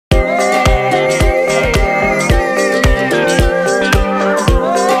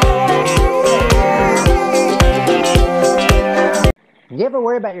ever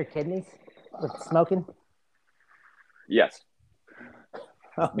worry about your kidneys with smoking? Yes.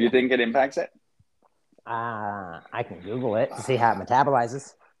 Do you think it impacts it? I can Google it to see how it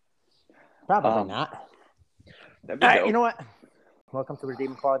metabolizes. Probably not. That'd be All right, dope. you know what? Welcome to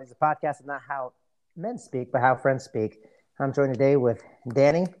Redeeming Qualities, a podcast of not how men speak, but how friends speak. I'm joined today with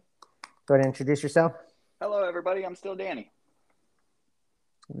Danny. Go ahead and introduce yourself. Hello, everybody. I'm still Danny.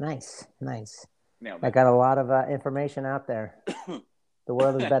 Nice. Nailed I it. got a lot of information out there. The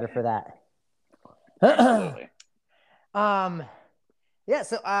world is better for that. Absolutely. Yeah.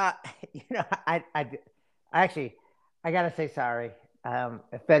 So, I actually, I gotta say sorry.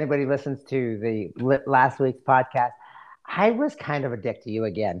 If anybody listens to the last week's podcast, I was kind of a dick to you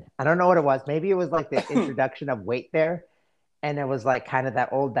again. I don't know what it was. Maybe it was like the introduction of Weight there, and it was like kind of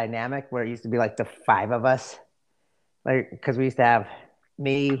that old dynamic where it used to be like the five of us, like because we used to have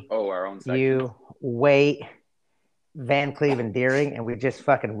me, our own section. you, Weight, Van Cleve, and Deering, and we just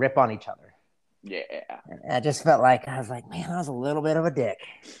fucking rip on each other. Yeah. And I just felt like I was like, man, I was a little bit of a dick.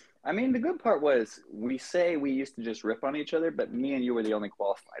 I mean, the good part was we say we used to just rip on each other, but me and you were the only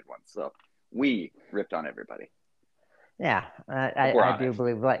qualified ones, so we ripped on everybody. Yeah, I do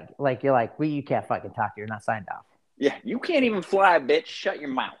believe like you're like you can't fucking talk. You're not signed off. Yeah, you can't even fly, bitch. Shut your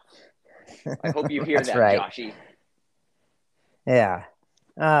mouth. I hope you hear that, right. Joshy. Yeah.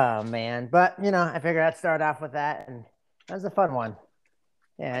 Oh man, but I figured I'd start off with that, and that was a fun one.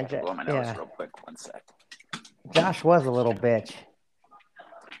 Yeah. I gotta blow my nose real quick. 1 sec. Josh was a little bitch.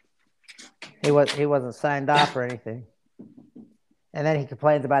 He wasn't signed off or anything. And then he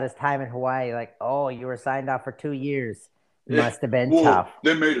complains about his time in Hawaii, like, oh, you were signed off for 2 years. Must have been tough.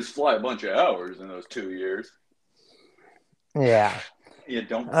 They made us fly a bunch of hours in those 2 years. Yeah. You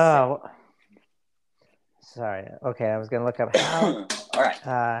don't. Oh. Sorry. Okay, I was gonna look up how. All right.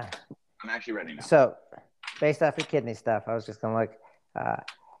 I'm actually ready now. So, based off your kidney stuff, I was just gonna look.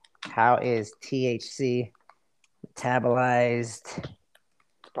 How is THC metabolized?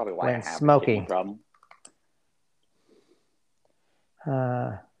 That's probably why when I have smoking. a kidney problem.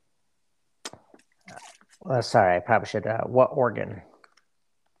 Well, sorry, I probably should. What organ?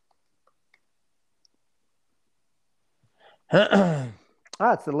 Oh,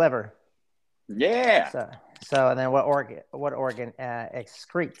 it's the liver. Yeah. So, and then what organ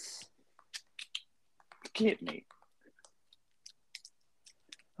excretes? Kidney.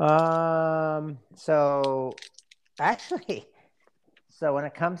 So actually, when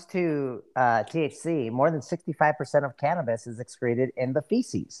it comes to THC, more than 65% of cannabis is excreted in the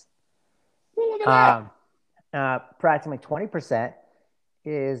feces. Look at that. Approximately 20%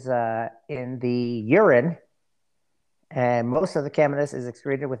 is in the urine, and most of the cannabis is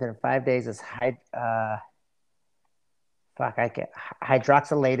excreted within 5 days as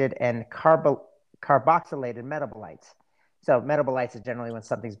hydroxylated and carboxylated metabolites. So metabolites is generally when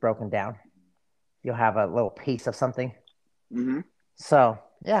something's broken down. You'll have a little piece of something. Mm-hmm. So,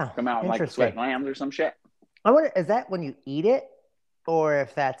 yeah. Come out like sweat glands or some shit. I wonder, is that when you eat it or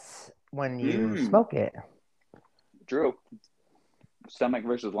if that's when you smoke it? True. Stomach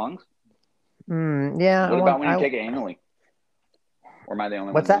versus lungs? Yeah. What about when you take it anally? Or am I the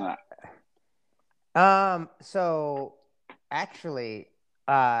only one doing that? So, actually,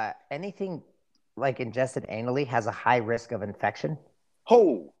 anything like ingested anally has a high risk of infection.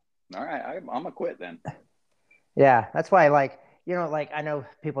 Oh, all right. I'm gonna quit then. Yeah, that's why, I know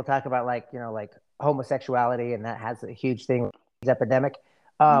people talk about like homosexuality, and that has a huge thing, epidemic.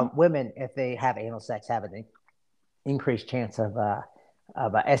 Women, if they have anal sex, have an increased chance of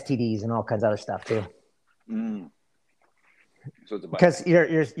STDs and all kinds of other stuff too. So it's because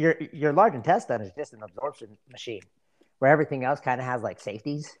your large intestine is just an absorption machine, where everything else kind of has like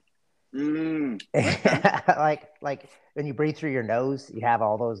safeties. like when you breathe through your nose, you have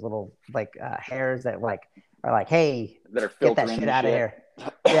all those little hairs that are like, hey, that are get that shit out of here.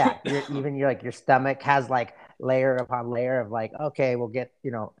 Yeah, your stomach has like layer upon layer of like, okay, we'll get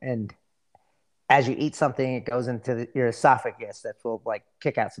and as you eat something, it goes into your esophagus that will like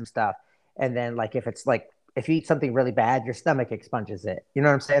kick out some stuff, and then if you eat something really bad, your stomach expunges it. You know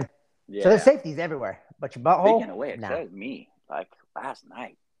what I'm saying? Yeah. So there's safeties everywhere, but your butthole. Speaking of which, that is me. Like last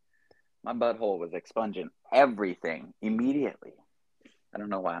night, my butthole was expunging everything immediately. I don't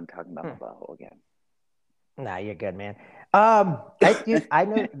know why I'm talking about my butthole again. Nah, you're good, man. I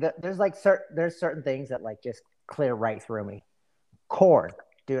know there's certain things that like just clear right through me. Corn,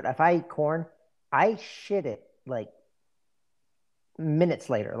 dude. If I eat corn, I shit it like minutes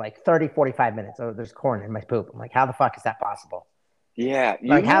later, like 30, 45 minutes. Oh, there's corn in my poop. I'm like, how the fuck is that possible? Yeah.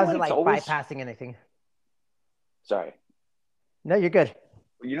 Like, how is it like bypassing anything? Sorry. No, you're good.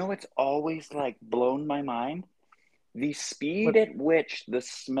 You know what's always like blown my mind the speed at which the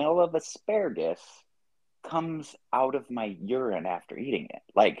smell of asparagus comes out of my urine after eating it.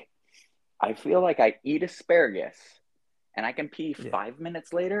 Like, I feel like I eat asparagus and I can pee 5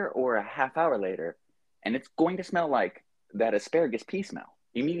 minutes later or a half hour later, and it's going to smell like that asparagus pee smell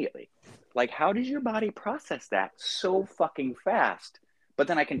immediately. Like, how does your body process that so fucking fast? But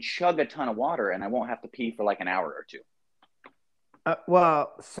then I can chug a ton of water and I won't have to pee for like an hour or two.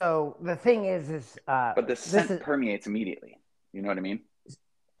 Well, so the thing is, but the scent permeates immediately. You know what I mean?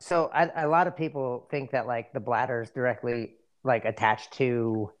 So a lot of people think that like the bladder is directly like attached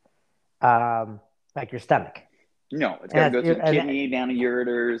to, like your stomach. No, it's got to go through the kidney, down the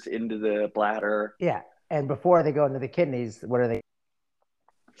ureters, into the bladder. Yeah, and before they go into the kidneys, what are they?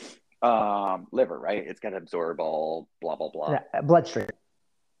 Liver, right? It's got to absorb all blah blah blah. Yeah, bloodstream.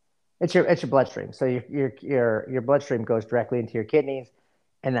 It's your bloodstream. So your bloodstream goes directly into your kidneys,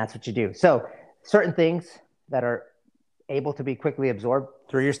 and that's what you do. So certain things that are able to be quickly absorbed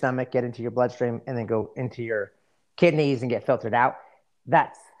through your stomach, get into your bloodstream, and then go into your kidneys and get filtered out.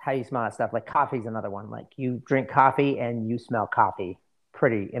 That's how you smell that stuff. Like coffee is another one. Like you drink coffee and you smell coffee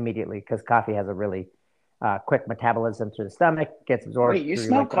pretty immediately because coffee has a really quick metabolism through the stomach, gets absorbed. Wait, you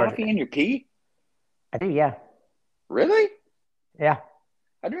smell coffee in your pee? I do, yeah. Really? Yeah.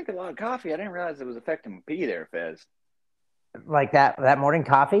 I drink a lot of coffee. I didn't realize it was affecting my pee there, Fez. Like that morning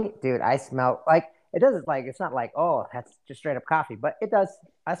coffee, dude, I smell like it doesn't like it's not like, oh, that's just straight up coffee, but it does.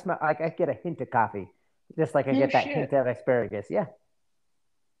 I smell like I get a hint of coffee, just like I get that hint of asparagus. Yeah.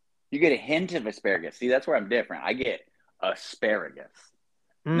 You get a hint of asparagus. See, that's where I'm different. I get asparagus.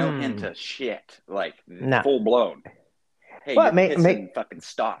 No hint of shit, like full blown. Hey, you're pissing fucking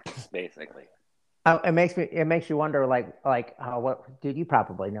stocks, basically. It makes you wonder, like what? Dude, you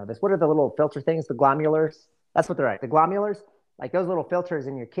probably know this. What are the little filter things? The glomulars. That's what they're at. The glomulars, like those little filters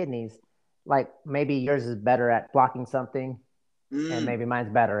in your kidneys. Like maybe yours is better at blocking something, and maybe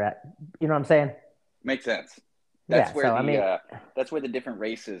mine's better at. You know what I'm saying? Makes sense. That's where that's where the different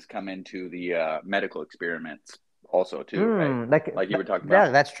races come into the medical experiments, also too. Right? Like you were talking about.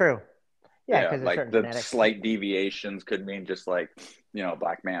 Yeah, that's true. Yeah, because like the genetics. Slight deviations could mean just like, you know,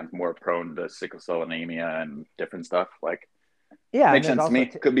 black man's more prone to sickle cell anemia and different stuff. Like, yeah, makes sense to me.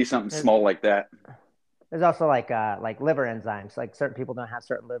 Could be something small like that. There's also like liver enzymes. Like certain people don't have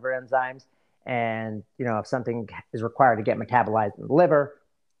certain liver enzymes, and you know if something is required to get metabolized in the liver,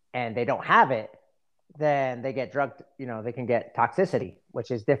 and they don't have it, then they get drugged. You know, they can get toxicity,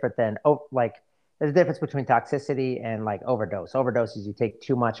 which is different than there's a difference between toxicity and like overdose. Overdose is you take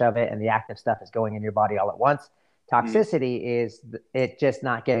too much of it, and the active stuff is going in your body all at once. Toxicity is it just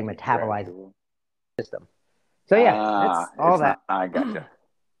not getting metabolized in the system. So yeah, it's all that. I gotcha.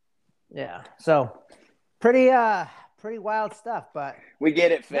 Yeah. So pretty wild stuff, but we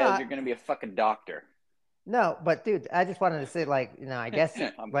get it, Fez. You're gonna be a fucking doctor. No, but dude, I just wanted to say, like, you know, I guess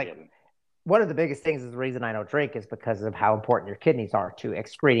like kidding. One of the biggest things is the reason I don't drink is because of how important your kidneys are to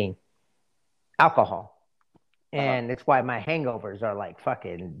excreting alcohol. And it's why my hangovers are like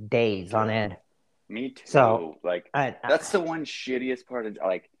fucking days on end. Me too. So like that's the one shittiest part of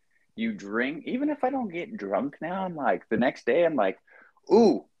like you drink, even if I don't get drunk now, I'm like the next day I'm like,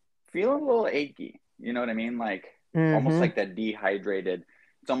 ooh, feeling a little achy. You know what I mean? Like almost like that dehydrated.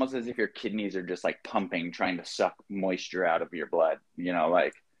 It's almost as if your kidneys are just like pumping, trying to suck moisture out of your blood, you know,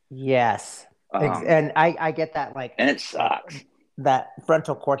 like. Yes. And I get that, like. And it sucks. That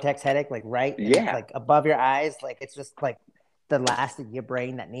frontal cortex headache, like like above your eyes. Like it's just like the last of your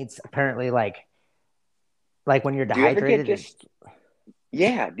brain that needs apparently like when you're dehydrated. Do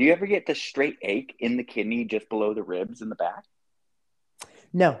you ever get the straight ache in the kidney just below the ribs in the back?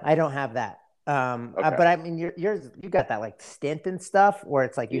 No, I don't have that. But I mean, you got that like stent and stuff where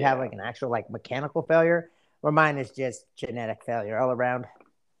it's like you have like an actual like mechanical failure, where mine is just genetic failure all around.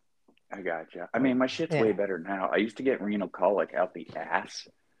 I gotcha. I mean, my shit's way better now. I used to get renal colic out the ass,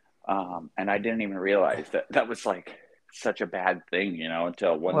 and I didn't even realize that was like such a bad thing, you know,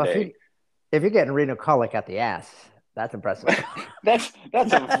 until one day. If you're getting renal colic out the ass, that's impressive. that's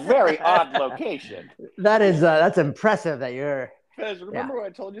a very odd location. That's impressive that you're. Because remember what I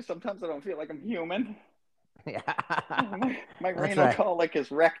told you? Sometimes I don't feel like I'm human. Yeah. my renal colic is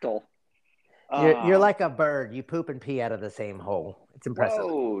rectal. You're like a bird. You poop and pee out of the same hole. It's impressive.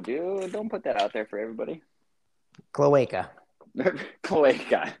 Whoa, dude. Don't put that out there for everybody. Cloaca.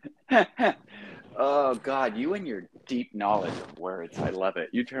 Cloaca. Oh, God. You and your deep knowledge of words. I love it.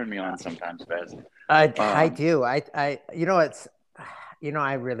 You turn me on sometimes, Fez. I do. You know,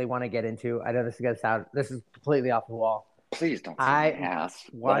 I really want to get into, I know this is going to sound, this is completely off the wall. Please don't say my ass.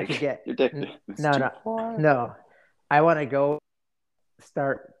 Want to get, no. I want to go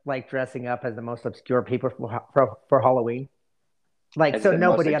start like dressing up as the most obscure people for Halloween. Like As so the most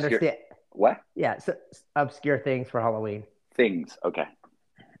nobody obscure understand. what Yeah, so obscure things for Halloween. things? Okay,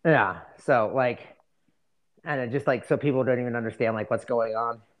 Yeah, so like and just like so people don't even understand like what's going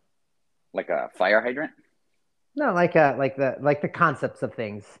on. like a fire hydrant. No, like the concepts of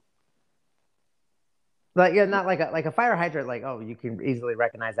things. Like yeah, not like a fire hydrant. Like oh, you can easily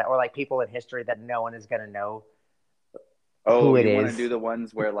recognize that, or like people in history that no one is gonna know Oh, who it you want to is. do the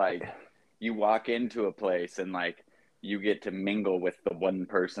ones where like you walk into a place and like you get to mingle with the one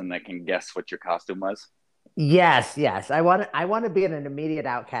person that can guess what your costume was. Yes, yes. I want to be an immediate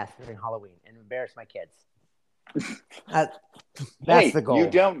outcast during Halloween and embarrass my kids. That, that's the Hey, you goal.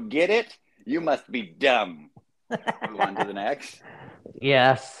 don't get it? You must be dumb. Move on to the next.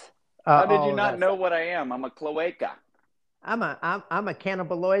 Yes. How did you Oh, not that's. know what I am? I'm a cloaca. I'm a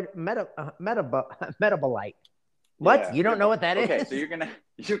cannibaloid metabolite. What? Yeah, You don't know what that okay, so is?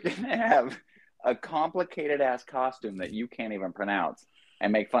 you're gonna have a complicated ass costume that you can't even pronounce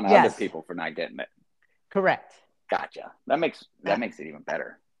and make fun of other Yes. people for not getting it. Correct. Gotcha. That A- makes it even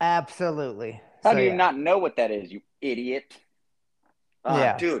better. absolutely. How So do you yeah. not know what that is, you idiot?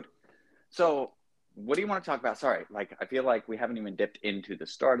 Yeah. Dude. So what do you want to talk about? Sorry, like I feel like we haven't even dipped into the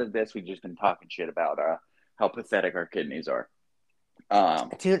start of this. We've just been talking shit about how pathetic our kidneys are.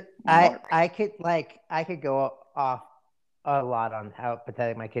 Dude, I Mark. I could like I could go off a lot on how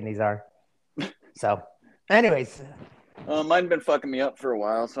pathetic my kidneys are. So, anyways, Mine been fucking me up for a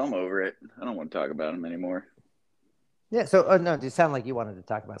while, so I'm over it. I don't want to talk about them anymore. yeah. So, no, it sounded like you wanted to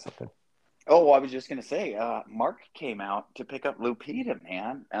talk about something. Oh, well, I was just gonna say, Mark came out to pick up Lupita,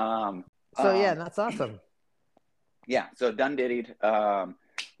 man. So yeah, Um, that's awesome. yeah. So done diddied.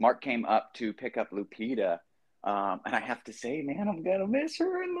 Mark came up to pick up Lupita, and I have to say, man, I'm gonna miss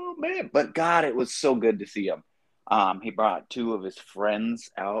her a little bit. But God, it was so good to see him. He brought two of his friends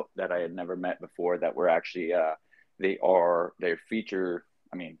out that I had never met before. That were actually, they're feature.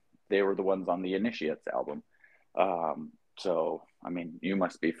 I mean, they were the ones on the Initiates album. So, I mean, you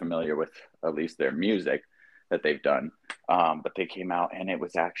must be familiar with at least their music that they've done. But they came out and it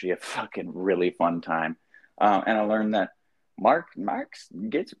was actually a fucking really fun time. And I learned that Mark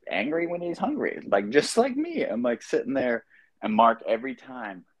gets angry when he's hungry, like just like me. I'm like sitting there, and Mark, every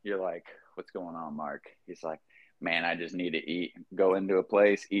time you're like, "What's going on, Mark?" He's like, "Man, I just need to eat. Go into a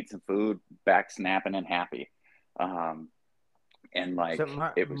place, eat some food, back snapping and happy." Um, and So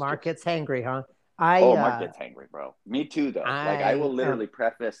like it was Mark just gets hangry, huh? I Oh, Mark gets hangry, bro. Me too, though. Like, I will I literally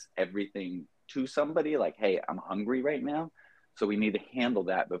preface everything to somebody, like, "Hey, I'm hungry right now, so we need to handle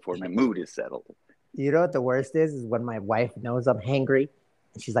that before my mood is settled." you know what the worst is when my wife knows I'm hangry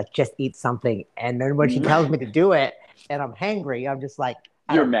and she's like, just eat something. And then when she tells me to do it and I'm hangry, I'm just like,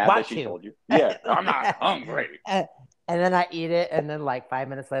 I You're don't mad that want she to. told you. Yeah, I'm not hungry. And then I eat it, and then like 5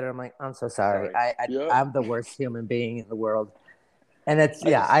 minutes later, I'm like, I'm so sorry. Sorry. Yep. I'm the worst human being in the world. And it's I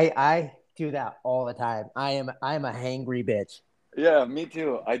yeah, just, I do that all the time. I'm a hangry bitch. yeah, me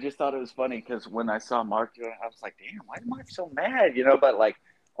too. I just thought it was funny because when I saw Mark doing it, I was like, "Damn, why is Mark so mad?" But like,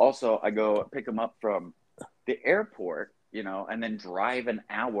 also, I go pick him up from the airport, and then drive an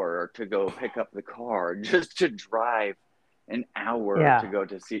hour to go pick up the car, just to drive an hour to Yeah. go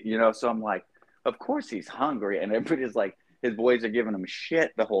to see, So I'm like, of course he's hungry, and everybody's like, his boys are giving him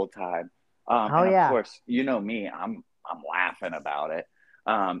shit the whole time. Oh And of yeah. course, me, I'm laughing about it.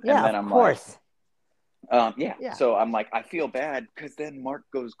 And Yeah, then of I'm like, course. yeah. Yeah. So I'm like, I feel bad because then Mark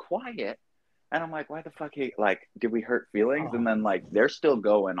goes quiet, and I'm like, why the fuck did we hurt feelings? And Oh, then like they're still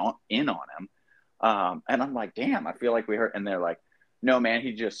going on in on him, and I'm like, damn, I feel like we hurt. And they're like, no, man,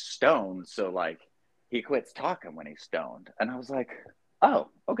 he just stoned. So like he quits talking when he's stoned. And I was like, oh,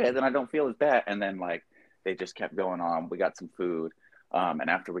 okay, then I don't feel as bad. And then like they just kept going on. We got some food. And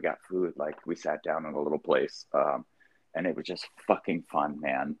after we got food, like we sat down in a little place. And it was just fucking fun,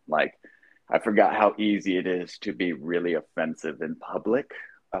 man. Like I forgot how easy it is to be really offensive in public,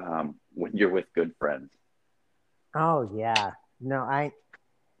 when you're with good friends. oh yeah. No, I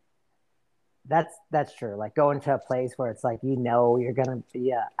that's true. Like going to a place where it's like you're gonna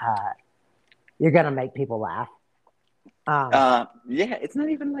be you're gonna make people laugh. Um, Yeah, it's not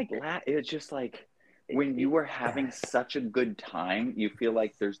even like it's just like when you were having such a good time, you feel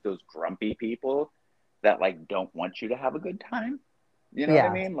like there's those grumpy people that like don't want you to have a good time. You know what I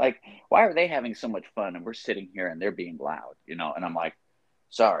yeah, mean? Like, why are they having so much fun and we're sitting here and they're being loud, And I'm like,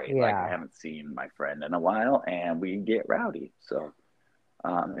 sorry, like I yeah, haven't seen my friend in a while and we get rowdy. So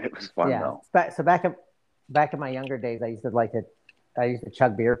it was fun yeah. though. So back in my younger days, I used to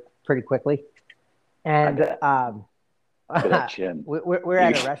chug beer pretty quickly, I and bet. Look at that chin. we're You,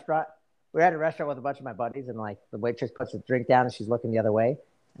 at a restaurant. we're at a restaurant with a bunch of my buddies, and like the waitress puts a drink down and she's looking the other way,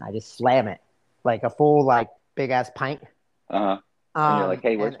 and I just slam it like a full like big ass pint. Uh-huh. And you're like,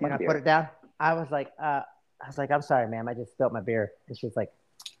 hey, where's my And I put beer? it down. I'm sorry, ma'am, I just spilled my beer. And she's like,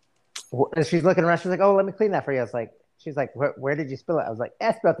 and she's looking around. She's like, oh, let me clean that for you. I was like, she's like, where did you spill it? I was like,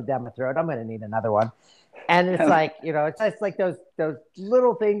 I spilled it down my throat. I'm gonna need another one. And it's like, it's just like those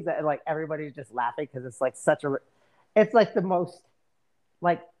little things that like everybody's just laughing because it's like it's like the most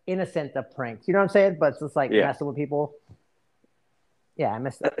like innocent of pranks. You know what I'm saying? But it's just like Yeah. messing with people. Yeah, I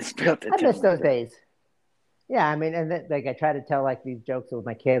miss those days. Yeah, I mean, and then, like I try to tell like these jokes with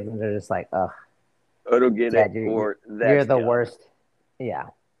my kids, and they're just like, "Oh, I don't get Dad, it. Or you're that's the dumb. worst." Yeah.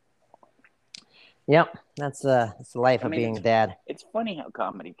 Yep, that's the life of being a dad. It's funny how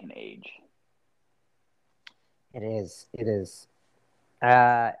comedy can age. It is. It is.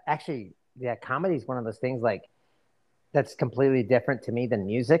 Actually, yeah, comedy is one of those things like that's completely different to me than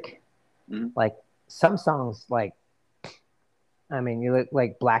music. Mm-hmm. Like some songs, like I mean, you look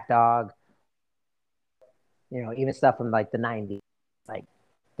like Black Dog, even stuff from like the '90s, like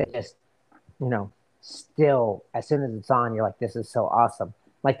they just, still as soon as it's on, you're like, this is so awesome.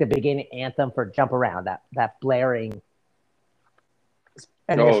 Like the beginning anthem for Jump Around, that blaring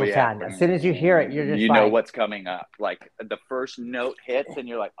initial sound. As soon as you hear it, you're just know what's coming up. Like the first note hits, and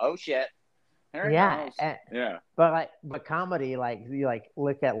you're like, oh shit. Yeah. But comedy, like you like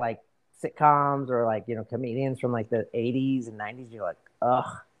look at like sitcoms or like comedians from like the 80s and 90s, you're like,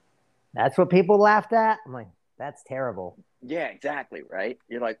 ugh, that's what people laughed at. I'm like, that's terrible. Yeah, exactly, right?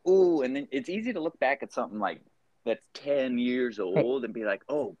 You're like, ooh, and then it's easy to look back at something like that's 10 years old and be like,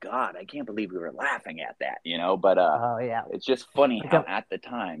 oh God, I can't believe we were laughing at that, But oh yeah, it's just funny how at the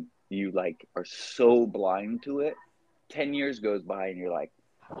time you like are so blind to it. 10 years goes by and you're like,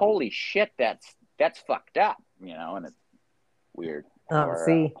 holy shit, that's fucked up, and it's weird how our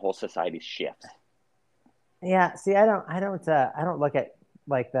whole society shifts. Yeah, see, I don't look at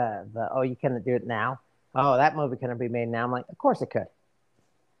like the oh, you couldn't do it now. Oh, that movie couldn't be made now. I'm like, of course it could.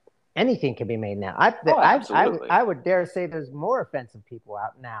 Anything can be made now. I would dare say there's more offensive people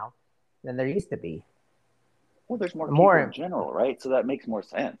out now than there used to be. Well, there's more people in general, right? So that makes more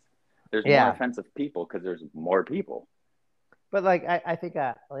sense. There's more offensive people because there's more people. But like I think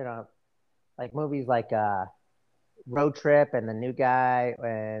like movies like Road Trip and The New Guy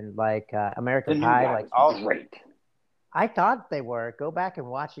and like American Pie, like all great. I thought they were. Go back and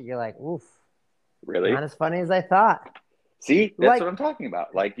watch it. You're like, oof. Really? Not as funny as I thought. See, that's what I'm talking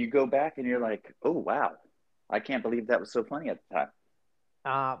about. Like you go back and you're like, oh wow, I can't believe that was so funny at the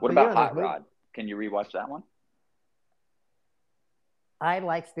time. What about Hot Rod? Can you rewatch that one? I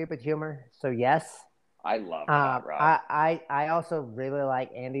like stupid humor, so yes. I love Hot Rod. I also really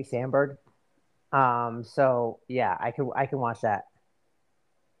like Andy Samberg. So yeah, I can watch that.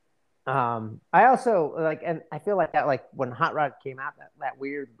 I also like, and I feel like that, like when Hot Rod came out, that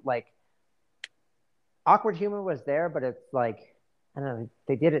weird like awkward humor was there, but it's like I don't know,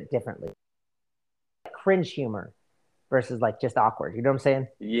 they did it differently. Cringe humor versus like just awkward. You know what I'm saying?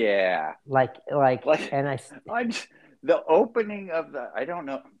 Yeah. Like, and the opening of I don't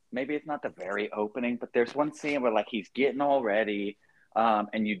know, maybe it's not the very opening, but there's one scene where like he's getting all ready.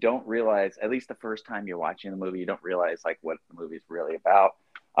 And you don't realize, at least the first time you're watching the movie, you don't realize like what the movie's really about.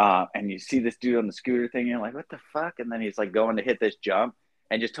 And you see this dude on the scooter thing, and you're like, what the fuck? And then he's like going to hit this jump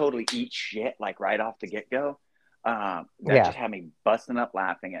and just totally eat shit like right off the get-go. That just had me busting up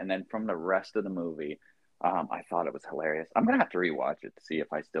laughing. And then from the rest of the movie, I thought it was hilarious. I'm gonna have to rewatch it to see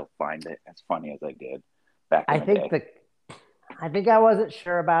if I still find it as funny as I did back in the day. I think I wasn't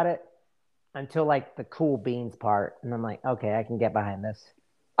sure about it until like the Cool Beans part, and I'm like, okay, I can get behind this.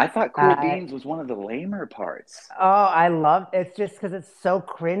 I thought Cool Beans was one of the lamer parts. Oh, I love it. It's just because it's so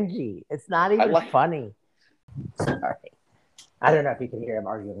cringy. It's not even funny. Sorry. I don't know if you can hear him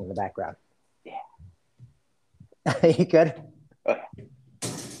arguing in the background. Yeah. You good? Oh,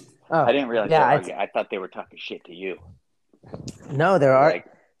 I didn't realize they were arguing. I thought they were talking shit to you. No, there are. Like,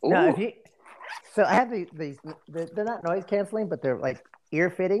 no, so I have these. They're not noise canceling, but they're like ear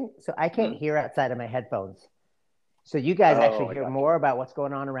fitting, so I can't hear outside of my headphones. So you guys actually hear more about what's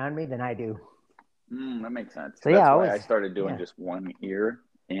going on around me than I do. That makes sense. So that's why I started doing just one ear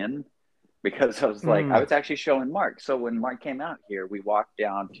in, because I was like, I was actually showing Mark. So when Mark came out here, we walked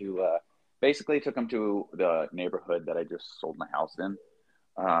down to basically took him to the neighborhood that I just sold my house in.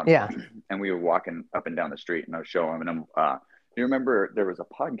 And we were walking up and down the street, and I was showing him. You remember there was a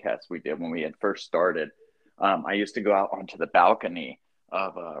podcast we did when we had first started. I used to go out onto the balcony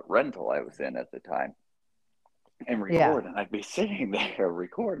of a rental I was in at the time and record, and I'd be sitting there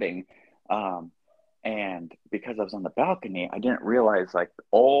recording. And because I was on the balcony, I didn't realize like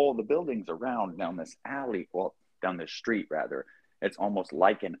all the buildings around down this alley, well, down this street rather, it's almost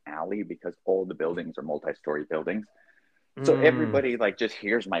like an alley because all the buildings are multi-story buildings. So Mm. everybody like just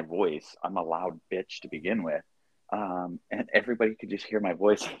hears my voice. I'm a loud bitch to begin with. And everybody could just hear my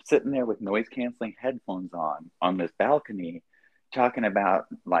voice. I'm sitting there with noise canceling headphones on this balcony, talking about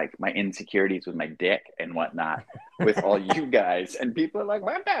like my insecurities with my dick and whatnot with all you guys. And people are like,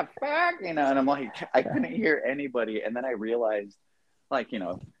 what the fuck? And I'm like, I couldn't hear anybody. And then I realized, like,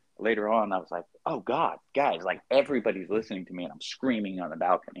 later on, I was like, oh God, guys, like everybody's listening to me and I'm screaming on the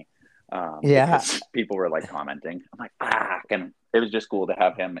balcony Yeah. because people were like commenting. I'm like, and it was just cool to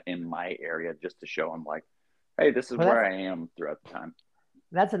have him in my area just to show him like, hey, this is Well, where I am throughout the time.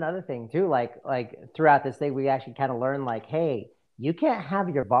 that's another thing too. Like throughout this thing, we actually kind of learned like, hey, you can't have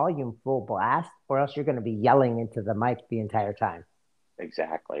your volume full blast, or else you're going to be yelling into the mic the entire time.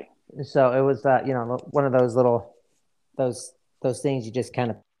 Exactly. So it was, one of those little those things you just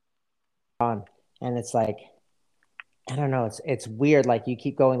kind of on, and it's like, I don't know, it's weird. Like you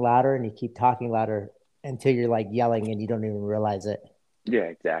keep going louder and you keep talking louder until you're like yelling and you don't even realize it. Yeah,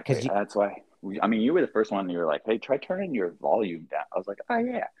 exactly. Because you, That's why. I mean, you were the first one. You were like, "Hey, try turning your volume down." I was like, "Oh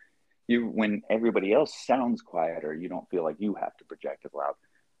yeah." You when everybody else sounds quieter, you don't feel like you have to project as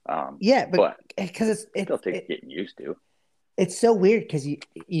loud. yeah, but But because still takes getting used to. it's so weird because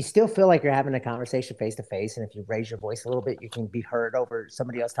you still feel like you're having a conversation face to face, and if you raise your voice a little bit, you can be heard over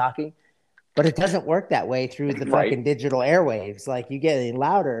somebody else talking. But it doesn't work that way through the Right. fucking digital airwaves. Like you get it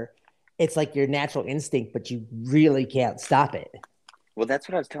louder, it's like your natural instinct, but you really can't stop it. Well, that's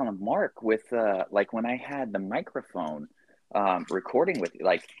what I was telling Mark with like when I had the microphone recording with you,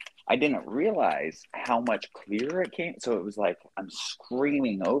 like I didn't realize how much clearer it came. So it was like I'm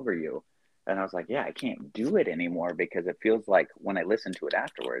screaming over you. And I was like, yeah, I can't do it anymore because it feels like when I listen to it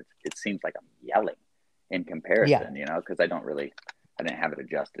afterwards, it seems like I'm yelling in Yeah, comparison, because I didn't have it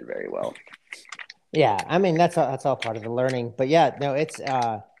adjusted very well. yeah. I mean, that's all part of the learning. But yeah, no,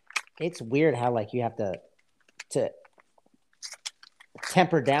 it's weird how like you have to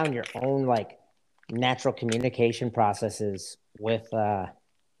temper down your own like natural communication processes with that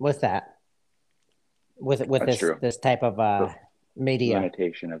with That's this true. this type of The media.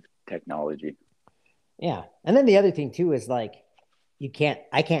 limitation of technology. Yeah. And then the other thing too is like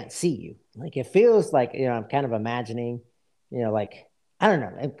I can't see you. Like it feels like, I'm kind of imagining, like I don't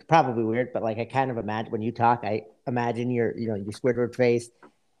know, it's probably weird, but like I kind of imagine when you talk, I imagine your Squidward face.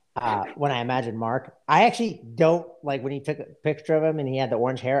 When I imagine Mark, I actually don't like when he took a picture of him and he had the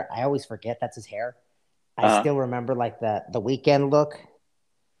orange hair. I always forget that's his hair. I Uh, still remember like the weekend look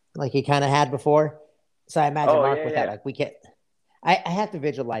like he kind of had before. So I imagine oh Mark yeah, with that yeah. like weekend. I have to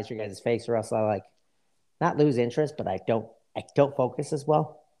visualize your guys' face or else I like not lose interest, but I don't focus as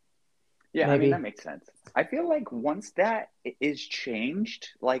well. Yeah, I mean, that Maybe. makes sense. I feel like once that is changed,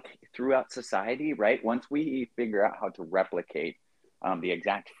 like throughout society, right? Once we figure out how to replicate the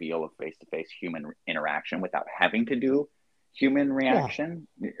exact feel of face to face human interaction without having to do human Yeah. reaction,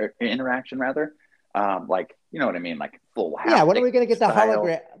 interaction rather, like, you know what I mean? Like full Yeah. When are haptic we gonna get the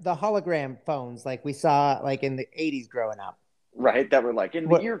style, hologram phones like we saw like in the 80s growing up? right? That were like in the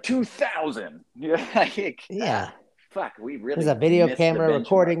What year 2000. Yeah, like, yeah. fuck, we There's a really video missed the camera benchmark.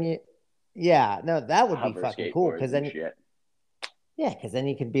 recording you. Yeah, no, that would be Hover fucking cool skateboards because and then shit. yeah, because then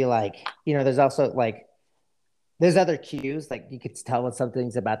you could be like, there's also like there's other cues like you could tell when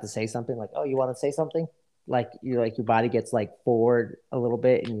something's about to say something like, oh, you want to say something? Like your body gets like forward a little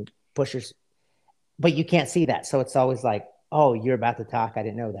bit and you push your but you can't see that. So it's always like, oh, you're about to talk. I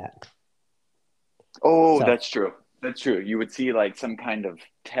didn't know that. Oh, So that's true. That's true. You would see like some kind of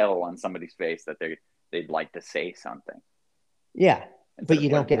tell on somebody's face that they'd like to say something yeah, instead but of you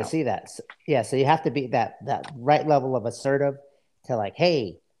don't blurting get to out. see that. So, yeah, so you have to be that right level of assertive to like,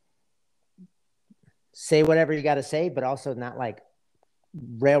 hey, say whatever you got to say, but also not like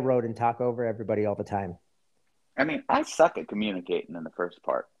railroad and talk over everybody all the time. I mean, I suck at communicating in the first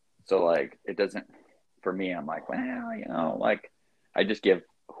part. So like it doesn't for me, I'm like, well, like I just give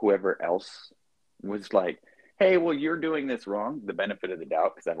whoever else was like, hey, well, you're doing this wrong, the benefit of the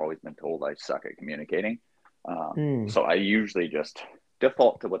doubt, because I've always been told I suck at communicating. Mm. So I usually just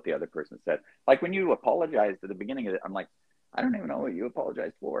default to what the other person said. Like when you apologized at the beginning of it, I'm like, I don't even know what you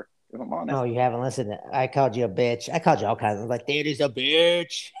apologized for, if I'm Oh, honest. you haven't listened. I called you a bitch. I called you all kinds of like, dude is a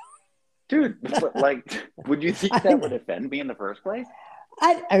bitch. Dude, but like, would you think that would I, offend me in the first place?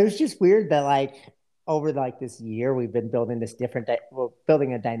 I was just weird that like over like this year we've been building this well,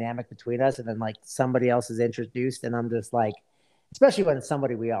 building a dynamic between us, and then like somebody else is introduced, and I'm just like, especially when it's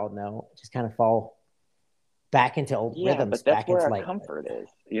somebody we all know, just kind of fall back into old Yeah, rhythms, but that's back where into our like, comfort is.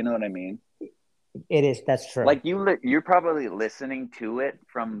 You know what I mean? It is. That's true. Like you're probably listening to it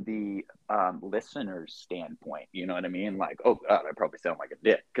from the listener's standpoint. You know what I mean? Like, oh God, I probably sound like a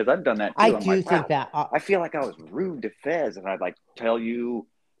dick because I've done that I too. I'm do like, think wow, that. I feel like I was rude to Fez, and I'd like tell you,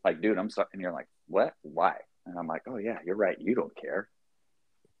 like, dude, I'm sorry, and you're like, what? Why? And I'm like, oh yeah, you're right. You don't care.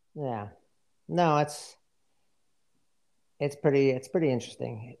 Yeah. No, it's pretty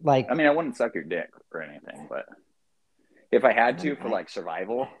interesting. Like, I mean, I wouldn't suck your dick or anything, but if I had to for I, like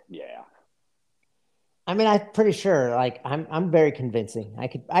survival, yeah. I mean, I'm pretty sure. Like, I'm very convincing. I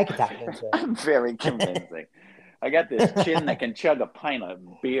could talk you into I'm very convincing. I got this chin that it. can chug a pint of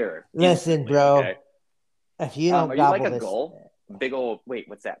beer Listen, instantly. Okay. bro, if you don't Are you like gobble a this, gull? Big old wait,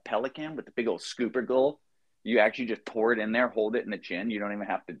 what's that? Pelican with the big old scooper gull? You actually just pour it in there, hold it in the chin. You don't even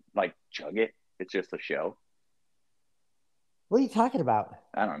have to like chug it. It's just a show. what are you talking about?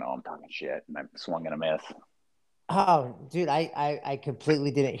 I don't know. I'm talking shit, and I swung and a miss. Oh, dude, I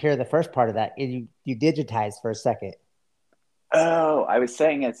completely didn't hear the first part of that. You digitized for a second. Oh, I was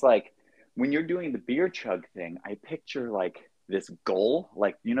saying it's like when you're doing the beer chug thing. I picture like this gull,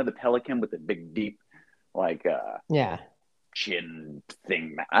 like the pelican with the big deep like Yeah, chin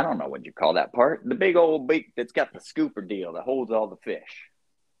thing. I don't know what you call that part. The big old beak that's got the scooper deal that holds all the fish.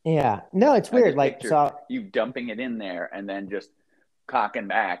 yeah. No, it's I weird. just Like, picture so you dumping it in there and then just cocking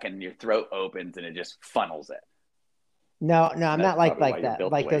back and your throat opens and it just funnels it. no, I'm That's not like probably why like you're that.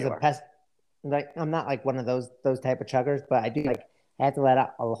 built the Like way there's you a are. pest. Like I'm not like one of those type of chuggers, but I do like I have to let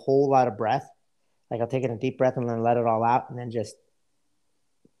out a whole lot of breath. Like I'll take in a deep breath and then let it all out, and then just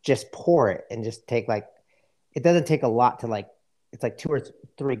pour it and just take like it doesn't take a lot to like it's like two or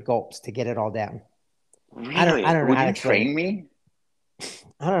three gulps to get it all down. I Really? don't know Would how to you explain train it. me?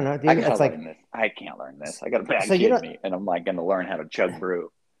 I don't know, I dude. gotta It's like learn this. I can't learn this. I got a bad so you know kidney and I'm like gonna learn how to chug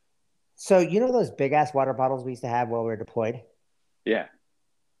brew. those big ass water bottles we used to have while we were deployed. Yeah.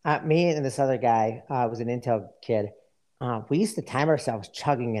 Me and this other guy was an Intel kid. We used to time ourselves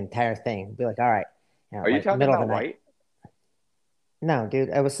chugging the entire thing. Be like, all right, Are you like talking middle of the about night. white? No, dude,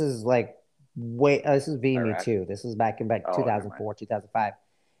 this is like way. This is VMU Iraq? two. This is back in like Oh, never mind. 2004, 2005.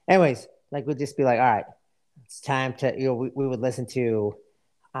 Anyways, like we'd just be like, all right, it's time to we would listen to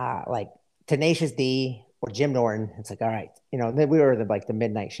like Tenacious D or Jim Norton. It's like, all right, then we were like the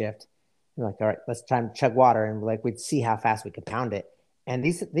midnight shift. We're like, all right, let's try and chug water, and like we'd see how fast we could pound it. And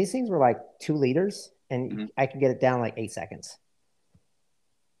these things were like 2 liters, and Mm-hmm. I could get it down like 8 seconds,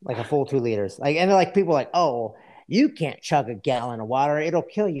 like a full 2 liters. Like, and like people are like, oh, you can't chug a gallon of water; it'll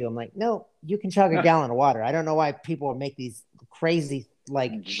kill you. I'm like, no, you can chug a gallon of water. I don't know why people make these crazy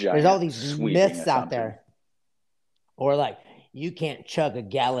like. There's all Giant these sweeping myths out assumptions. there, or like you can't chug a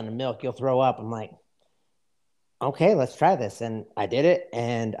gallon of milk; you'll throw up. I'm like, okay, let's try this, and I did it,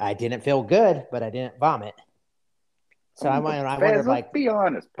 and I didn't feel good, but I didn't vomit. So I But wonder, I wonder Fez, if let's like, be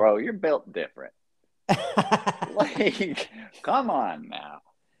honest, bro. You're built different. Like, come on now.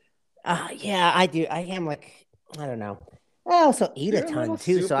 yeah, I do. I am like, I don't know. I also eat a You're a little ton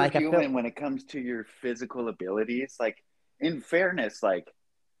too, so like I feel. superhuman when it comes to your physical abilities. Like, in fairness, like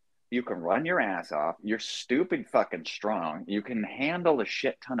you can run your ass off. You're stupid fucking strong. You can handle a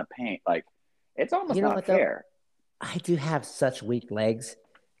shit ton of pain. Like, it's almost You know not what though? fair. I do have such weak legs.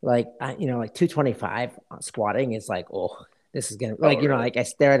 Like like 225 squatting is like, oh, this is gonna Oh, like really? like I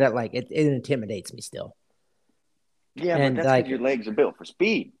stare at it like it intimidates me still. Yeah, but And that's because like, your legs are built for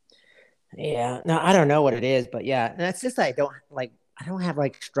speed. yeah, no, I don't know what it is, but yeah, and that's just I don't have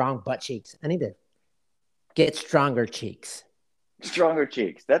like strong butt cheeks. I need to get stronger cheeks. Stronger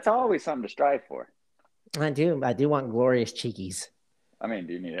cheeks. That's always something to strive for. I do want glorious cheekies. I mean,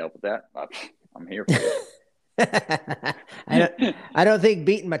 do you need help with that? I'm here for you. I don't I don't think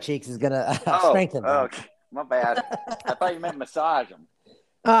beating my cheeks is gonna Oh, strengthen them. okay. My bad. I thought you meant massage them.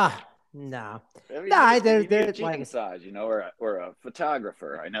 No, If no. you need a There's cheek like, massage, or a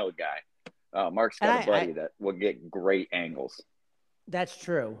photographer. I know a guy. Mark's and got a I buddy that will get great angles. that's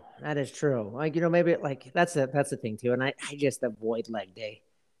true. That is true. Like, maybe like that's the thing too. And I just avoid leg day.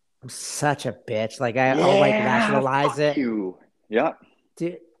 I'm such a bitch. Like I'll like Yeah, rationalize fuck it. you. Yep.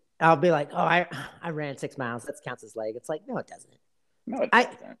 Dude, I'll be like, oh, I ran 6 miles. That counts as leg. It's like, no, it doesn't. No, it I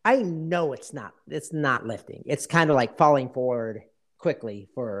doesn't. I know it's not. It's not lifting. It's kind of like falling forward quickly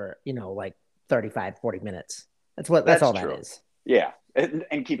for like 35, 40 minutes. That's That's all that true. is. Yeah,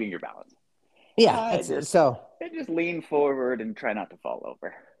 and keeping your balance. Yeah, I it's just so I just lean forward and try not to fall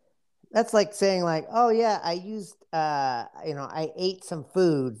over. that's like saying like, oh yeah, I used I ate some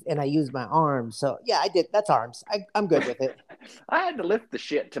food and I used my arms. So yeah, I did. That's arms. I'm good with it. I had to lift the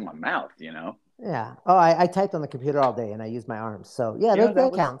shit to my mouth. Yeah. Oh, I typed on the computer all day and I used my arms. So yeah, That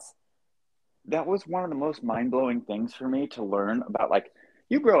that was counts. that was one of the most mind blowing things for me to learn about. Like,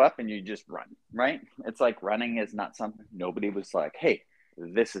 you grow up and you just run, right? It's like running is not something, nobody was like, hey,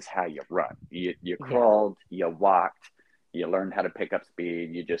 this is how you run. You Yeah. crawled, you walked, you learned how to pick up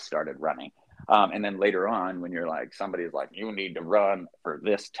speed, you just started running. And then later on, when you're like, somebody's like, you need to run for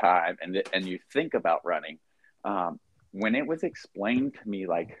this time, and you think about running, when it was explained to me,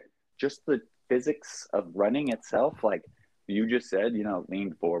 like just the physics of running itself, like you just said,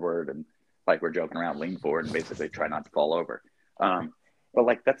 lean forward and like we're joking around, lean forward and basically try not to fall over. Um, but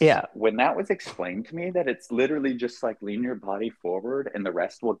like that's Yeah. when that was explained to me that it's literally just like lean your body forward and the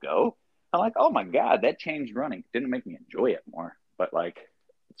rest will go. I'm like, oh my God, that changed running. Didn't make me enjoy it more, but like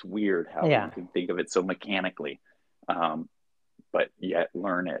it's weird how you Yeah. can think of it so mechanically, um, but yet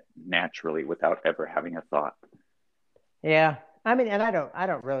learn it naturally without ever having a thought. Yeah. I mean, and I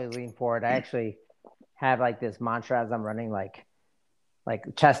don't really lean forward. I actually have like this mantra as I'm running, like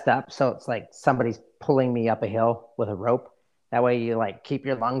chest up. So it's like somebody's pulling me up a hill with a rope. That way you like keep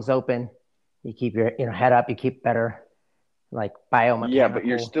your lungs open, you keep your head up, you keep better like Yeah, but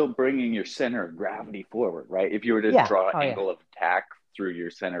you're biomechanical. still bringing your center of gravity forward, right? If you were to Yeah. draw an Oh yeah. angle of attack through your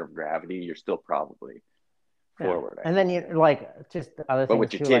center of gravity, you're still probably Yeah. forward, I And then think. you like just other But things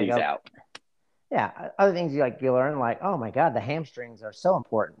with your too, like titties out. yeah, other things you learn like, oh my God, the hamstrings are so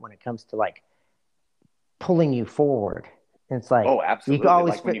important when it comes to like pulling you forward. It's like Oh, you can absolutely.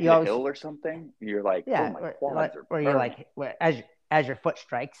 always Like when fit you you hit a always hill or something, you're like, oh, yeah, my like quads are where you're burning. like as your foot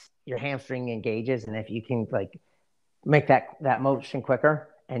strikes, your hamstring engages, and if you can like make that motion quicker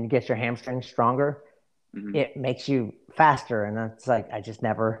and get your hamstring stronger, Mm-hmm. it makes you faster. And it's like I just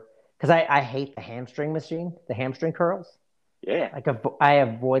never because I hate the hamstring machine, the hamstring curls. Yeah, Like I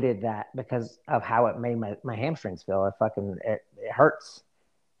avoided that because of how it made my hamstrings feel. It hurts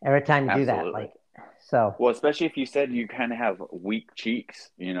every time you do that. absolutely. Like so, Well, especially if you said you kind of have weak cheeks,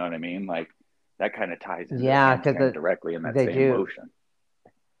 you know what I mean? Like that kind of ties into the yeah, because hamstring directly in that they same do. motion.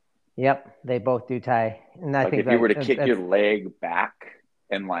 Yep, they both do tie, and I Like think if you were that to kick your that's leg back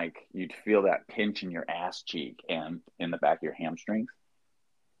and like you'd feel that pinch in your ass cheek and in the back of your hamstrings,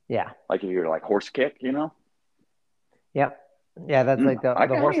 yeah, like if you were like horse kick, yep, yeah. That's like I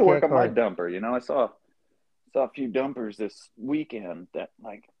the need horse to work kick on my or dumper. I saw a few dumpers this weekend that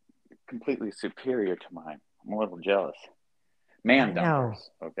like completely superior to mine. I'm a little jealous. I Man dumpers,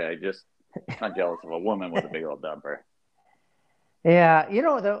 know. okay, just not jealous of a woman with a big old dumper. Yeah,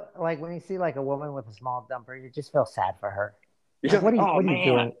 though, like when you see like a woman with a small dumper, you just feel sad for her. You're Like, like, oh what are you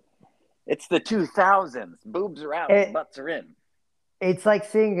doing? man, it's the 2000s. Boobs are out and It, butts are in. it's like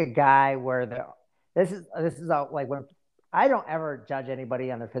seeing a guy where this is all like when I don't ever judge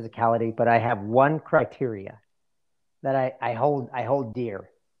anybody on their physicality, but I have one criteria that I hold dear.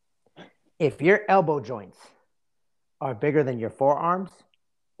 If your elbow joints are bigger than your forearms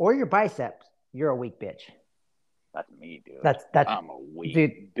or your biceps, you're a weak bitch. That's me, dude. That's I'm a weak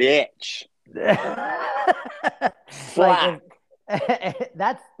dude. bitch. Like Slap. if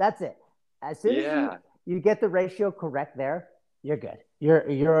that's it. As soon as you Yeah. you get the ratio correct there, you're good.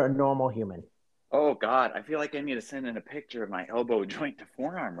 You're a normal human. Oh God, I feel like I need to send in a picture of my elbow joint to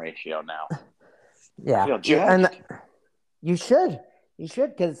forearm ratio now. I Yeah, feel and judged. you should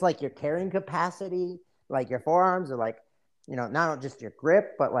because it's like your carrying capacity, like your forearms are like not just your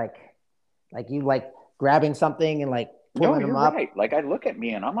grip, but like you like grabbing something and like No, pulling them you're up. right. Like I look at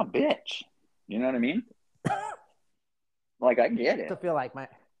me and I'm a bitch. You know what I mean? Like I get To it. feel like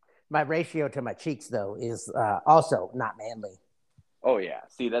my ratio to my cheeks though is also not manly. Oh yeah.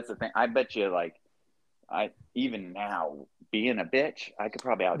 See, that's the thing. I bet you like I even now being a bitch, I could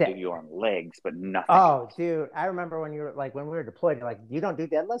probably outdo Yeah. you on legs, but nothing Oh, else. dude, I remember when you were like when we were deployed. You're like, you don't do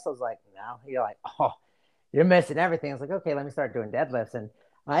deadlifts. I was like, no. You're like, oh, you're missing everything. I was like, okay, let me start doing deadlifts, and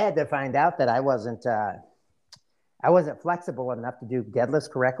I had to find out that I wasn't flexible enough to do deadlifts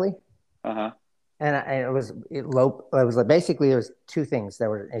correctly, Uh-huh. and it low. It was like basically there was two things that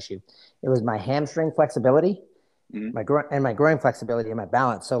were an issue. It was my hamstring flexibility, Mm-hmm. my groin flexibility, and my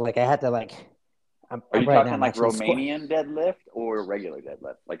balance. So like I had to like, Are you right now talking I'm like actually squat. Romanian deadlift or regular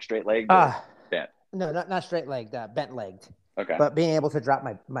deadlift? Like straight legged or Ah, bent? no, not straight legged, bent legged, Okay. but being able to drop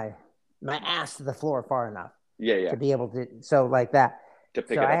my ass to the floor far enough Yeah, yeah. to be able to so like that. To So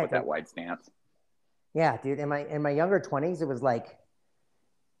pick it I up had with that to wide stance. yeah, dude. In my younger 20s, it was like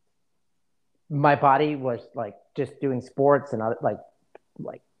my body was like just doing sports and other,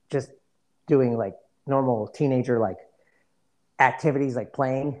 like just doing like normal teenager like activities like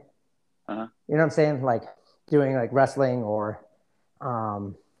playing. Uh-huh. You know what I'm saying? Like doing like wrestling or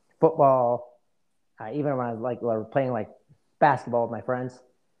um, football. Even when I was playing like basketball with my friends,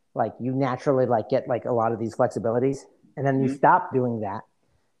 like you naturally like get like a lot of these flexibilities, and then you Mm-hmm. stop doing that,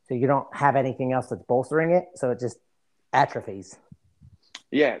 so you don't have anything else that's bolstering it, so it just atrophies.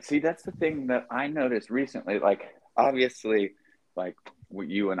 Yeah, see, that's the thing that I noticed recently. Like, obviously, like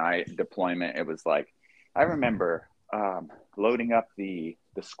you and I deployment, it was like I remember loading up the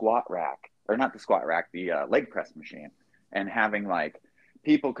squat rack, or not the squat rack, the leg press machine, and having like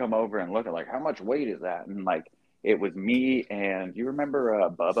people come over and look at like how much weight is that, and like it was me and you remember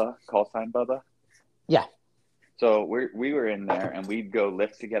Bubba, call sign Bubba. Yeah. So we were in there and we'd go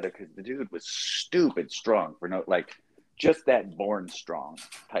lift together because the dude was stupid strong for no like just that born strong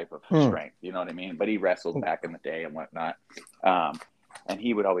type of Mm. strength. You know what I mean? But he wrestled back in the day and whatnot. Um, and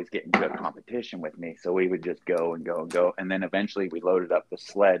he would always get into a competition with me. So we would just go and go and go. And then eventually we loaded up the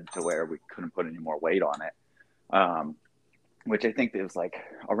sled to where we couldn't put any more weight on it. Which I think is like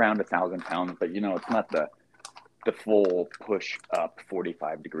around 1,000 pounds, but you know, it's not the full push up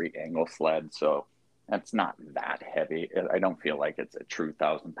 45-degree angle sled. So that's not that heavy. I don't feel like it's a true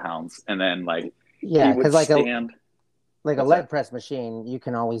 1,000 pounds. And then like he Yeah, would because stand. like a What's leg that? press machine, you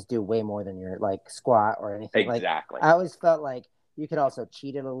can always do way more than your like squat or anything. Like Exactly. I always felt like you could also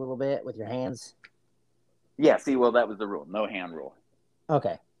cheat it a little bit with your hands. Yeah. See, well, that was the rule. No hand rule.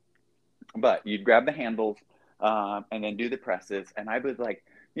 Okay. But you'd grab the handles and then do the presses. And I was like,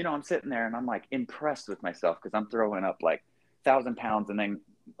 you know, I'm sitting there and I'm like impressed with myself because I'm throwing up like 1,000 pounds, and then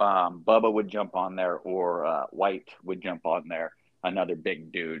Bubba would jump on there, or White would jump on there, another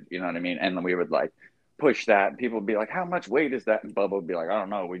big dude. You know what I mean? And then we would like push that, and people would be like, "How much weight is that?" And Bubba would be like, "I don't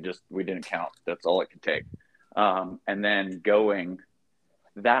know. We didn't count. That's all it could take." And then going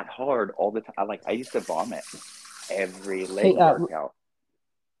that hard all the time, like I used to vomit every leg Hey, workout.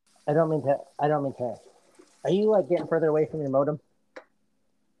 I don't mean to. I don't mean to. Are you like getting further away from your modem?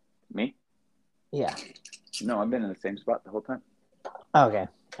 Me? Yeah. No, I've been in the same spot the whole time. Okay.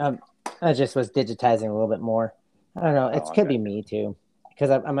 I just was digitizing a little bit more. I don't know. It Oh, could okay. be me too, because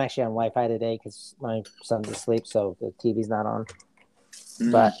I'm actually on Wi-Fi today because my son's asleep, so the TV's not on.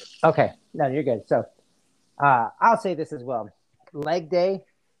 Mm, But okay, no, you're good. So I'll say this as well. Leg day,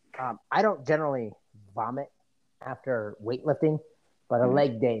 I don't generally vomit after weightlifting, but a mm,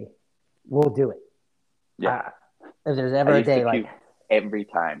 leg day, we'll do it. yeah. Uh, if there's I ever a used to day like, puke every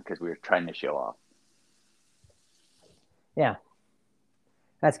time because we were trying to show off. yeah,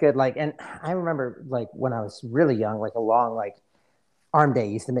 that's good. Like, and I remember like when I was really young, like a long like arm day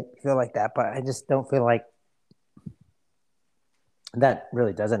used to make me feel like that, but I just don't feel like that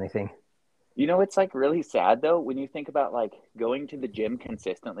really does anything. You know, it's like really sad though when you think about like going to the gym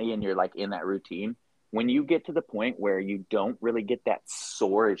consistently and you're like in that routine. When you get to the point where you don't really get that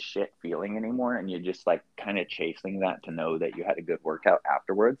sore as shit feeling anymore and you're just like kind of chasing that to know that you had a good workout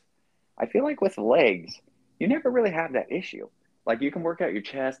afterwards, I feel like with legs, you never really have that issue. Like you can work out your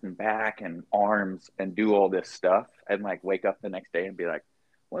chest and back and arms and do all this stuff and like wake up the next day and be like,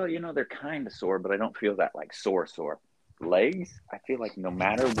 well, you know, they're kind of sore, but I don't feel that like sore. Legs, I feel like no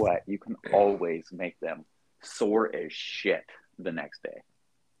matter what, you can always make them sore as shit the next day.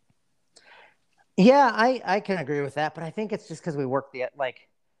 Yeah, I can agree with that, but I think it's just because we work the like.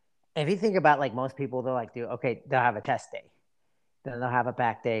 If you think about like most people, they'll like do okay, they'll have a chest day, then they'll have a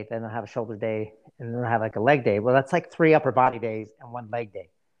back day, then they'll have a shoulder day, and then they'll have like a leg day. Well, that's like three upper body days and one leg day.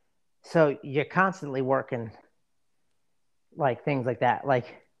 So you're constantly working like things like that.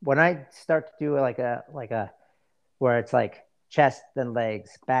 Like when I start to do like a where it's like chest then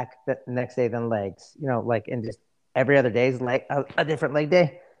legs, back the next day then legs, like and just every other day is like a different leg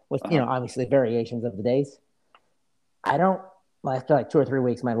day with Uh-huh. obviously variations of the days. I don't after like 2 or 3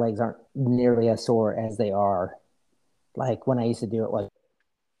 weeks, my legs aren't nearly as sore as they are like when I used to do it like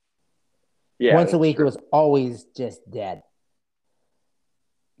Yeah, once a that's week. It true. was always just dead.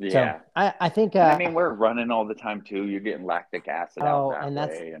 So Yeah. I think And I mean, we're running all the time too. You're getting lactic acid out oh, that and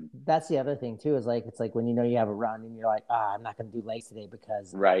that's way. And that's the other thing too is like it's like when you have a run and you're like, I'm not going to do legs today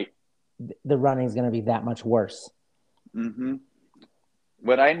because right. the running is going to be that much worse. Mm-hmm.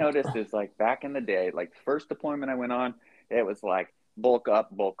 What I noticed is like back in the day, like the first deployment I went on, it was like bulk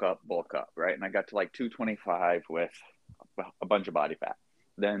up, bulk up, bulk up, right? And I got to like 225 with a bunch of body fat.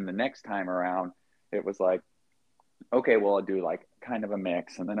 Then the next time around, it was like, okay, well, I'll do like kind of a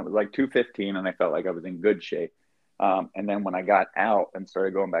mix. And then it was like 215, and I felt like I was in good shape. And then when I got out and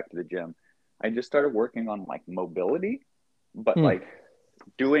started going back to the gym, I just started working on like mobility, but Hmm. like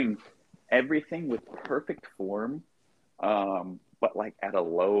doing everything with perfect form, but like at a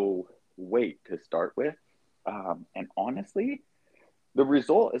low weight to start with. And honestly, the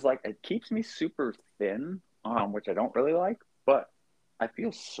result is like it keeps me super thin, which I don't really like, but I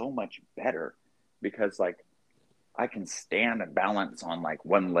feel so much better because like I can stand and balance on like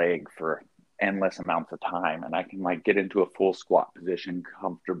one leg for endless amounts of time, and I can like get into a full squat position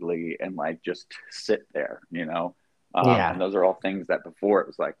comfortably and like just sit there. Yeah. And those are all things that before it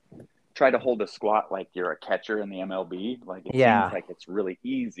was like, try to hold a squat like you're a catcher in the MLB. Like it seems Yeah. like it's really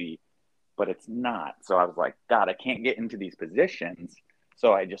easy, but it's not. So I was like, God, I can't get into these positions.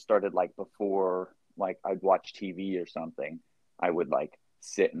 So I just started like before, like I'd watch TV or something, I would like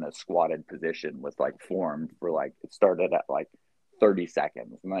sit in a squatted position with like form for like, it started at like 30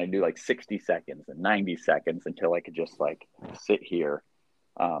 seconds. And then I do like 60 seconds and 90 seconds until I could just like sit here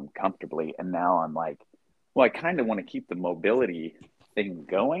comfortably. And now I'm like, well, I kind of want to keep the mobility thing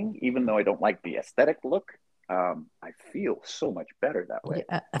going, even though I don't like the aesthetic look. I feel so much better that way.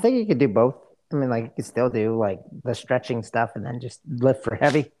 Yeah, I think you could do both. I mean, like you could still do like the stretching stuff and then just lift for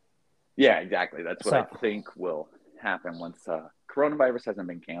heavy. Yeah, exactly. That's what I So think will happen once coronavirus hasn't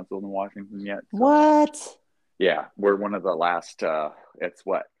been canceled in Washington yet. So what? yeah, we're one of the last. It's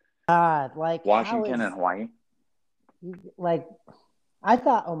what, Like how Washington and is Hawaii. like I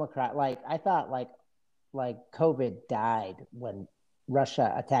thought Omicron I thought like COVID died when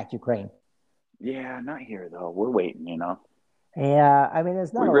Russia attacked Ukraine. Yeah, not here though. We're waiting. Yeah, I mean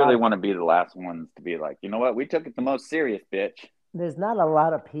We really want to be the last ones to be like, you know what? We took it the most serious, bitch. there's not a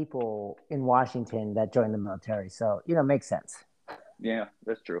lot of people in Washington that joined the military, so it makes sense. Yeah,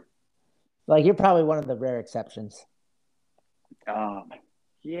 that's true. Like you're probably one of the rare exceptions. Um,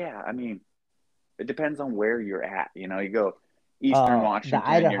 yeah, I mean, it depends on where you're at. You go Eastern The Washington,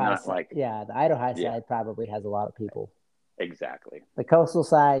 Idaho you're High not side, like, yeah, the Idaho High yeah, side probably has a lot of people. exactly. The coastal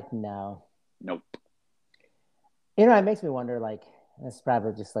side, no. Nope. It makes me wonder. Like, it's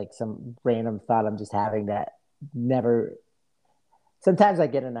probably just like some random thought I'm just having that never. Sometimes I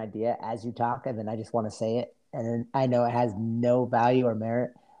get an idea as you talk, and then I just want to say it, and then I know it has no value or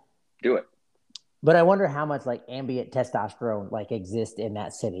merit. Do it. But I wonder how much like ambient testosterone like exists in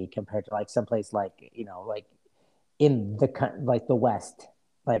that city compared to like someplace like like in like the West,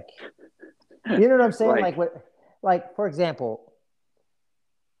 like you know what I'm saying? Like, Like what, like for example,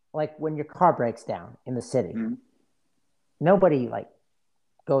 like when your car breaks down in the city, mm, nobody like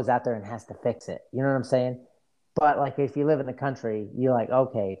goes out there and has to fix it. You know what I'm saying? But like if you live in the country, you're like,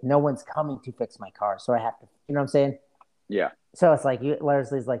 okay, no one's coming to fix my car, so I have to. You know what I'm saying? yeah. So it's like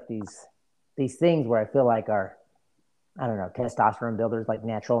there's these things where I feel like are I don't know testosterone builders like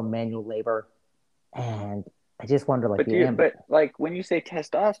natural manual labor, and I just wonder like the But like when you say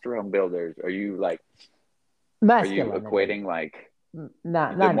testosterone builders, are you masculinity. equating like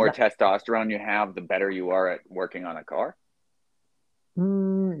Not the not, more not testosterone you have, the better you are at working on a car?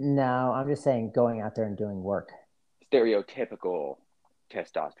 no, I'm just saying going out there and doing work. Stereotypical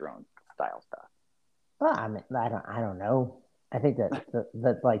testosterone style stuff. Well, I mean, I don't know. I think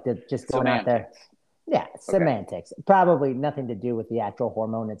that like just going out there. Semantics. Yeah, Okay. semantics. Probably nothing to do with the actual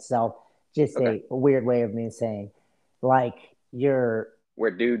hormone itself. Just Okay. a weird way of me saying, like you're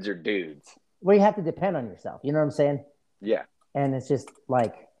Where dudes are dudes. where you have to depend on yourself. You know what I'm saying? Yeah. And it's just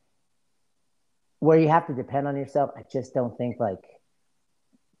like where you have to depend on yourself. I just don't think like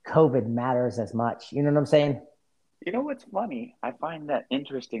COVID matters as much. You know what I'm saying? You know what's funny? I find that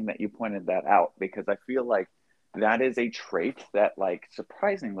interesting that you pointed that out because I feel like that is a trait that, like,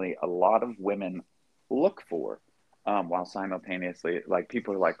 surprisingly, a lot of women look for. While simultaneously, like,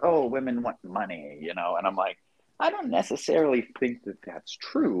 people are like, oh, women want money. And I'm like, I don't necessarily think that that's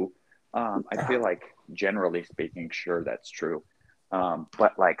true. I feel like, generally speaking, sure, that's true.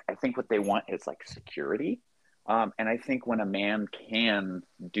 But, like, I think what they want is, like, security. And I think when a man can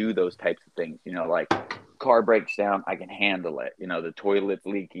do those types of things, like, car breaks down, I can handle it. The toilet's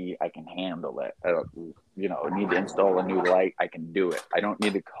leaky, I can handle it. Need to install a new light, I can do it. I don't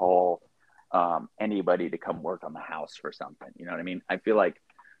need to call anybody to come work on the house for something. You know what I mean? I feel like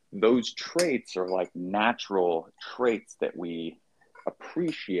those traits are like natural traits that we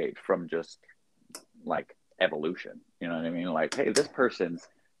appreciate from just like evolution. You know what I mean? Like, hey, this person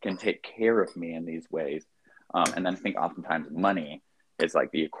can take care of me in these ways. And then I think oftentimes money is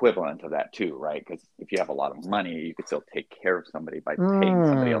like the equivalent of that too, right? Because if you have a lot of money, you could still take care of somebody by paying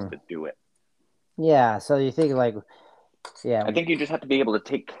somebody else Mm, to do it. yeah. So you think like yeah I think you just have to be able to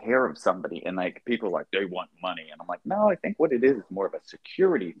take care of somebody, and like people are like they want money, and I'm like, no, I think what it is more of a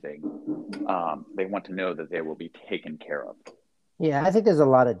security thing. They want to know that they will be taken care of. yeah I think there's a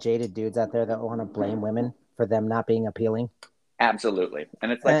lot of jaded dudes out there that want to blame women for them not being appealing. Absolutely.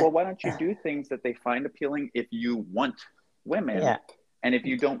 And it's like, Uh, well, why don't you do things that they find appealing if you want women? yeah. And if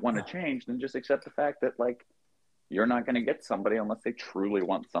you don't want to change, then just accept the fact that, like, you're not going to get somebody unless they truly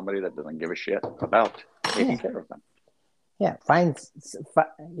want somebody that doesn't give a shit about taking Yeah. care of them. Yeah,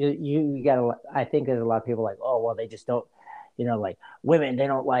 you got to. I think there's a lot of people like, oh well, they just don't, like women. They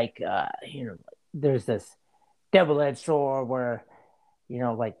don't like, there's this double-edged sword where,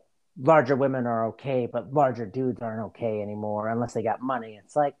 like larger women are okay, but larger dudes aren't okay anymore unless they got money.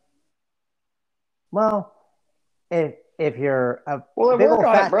 It's like, well, if you're a Well, big work old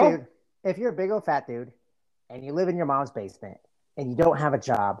on it, fat bro. dude, if you're a big old fat dude and you live in your mom's basement and you don't have a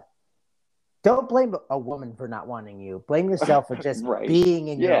job, don't blame a woman for not wanting you. Blame yourself for just Right. being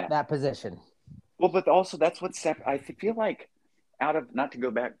in your Yeah. that position. Well, but also that's what I feel like out of, not to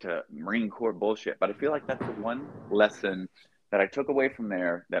go back to Marine Corps bullshit, but I feel like that's the one lesson that I took away from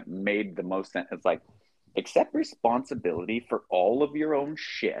there that made the most sense. It's like accept responsibility for all of your own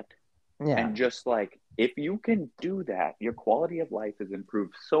shit, Yeah, and just like if you can do that, your quality of life is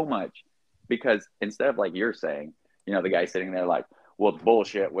improved so much, because instead of like you're saying, the guy sitting there like, well, it's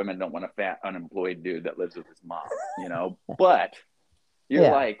bullshit. Women don't want a fat unemployed dude that lives with his mom. But you're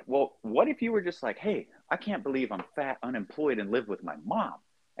yeah, like, well, what if you were just like, hey, I can't believe I'm fat, unemployed, and live with my mom,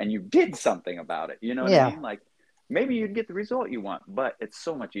 and you did something about it. You know what I yeah. mean? Like maybe you'd get the result you want, but it's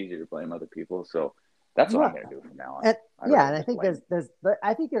so much easier to blame other people. So that's what I'm Well, gonna do from now on. and I yeah, rather and I just think blame.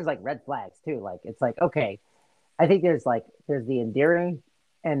 I think there's like red flags too. Like it's like okay, I think there's the endearing,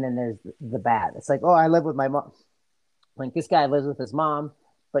 and then there's the bad. It's like, oh, I live with my mom. Like this guy lives with his mom,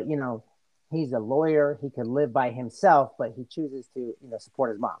 but he's a lawyer. He could live by himself, but he chooses to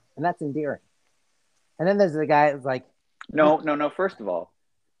support his mom, and that's endearing. And then there's the guy who's like, No, no, no. First of all,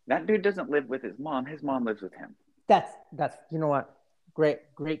 that dude doesn't live with his mom. His mom lives with him. that's what,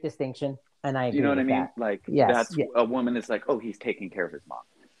 great distinction, and I You know agree what I with mean? that. Like Yes, that's yeah, a woman is like, oh, he's taking care of his mom.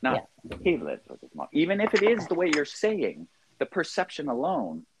 yeah, Not he lives with his mom. Even if it is the way you're saying, the perception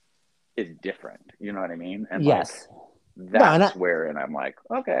alone is different. You know what I mean? And like yes. No, that's where, and I'm like,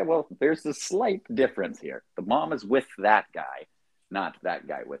 okay, well, there's a slight difference here. The mom is with that guy, not that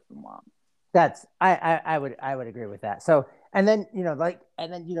guy with the mom. that's I would agree with that. So and then you got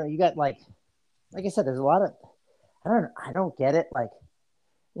like I said, there's a lot of I don't get it. Like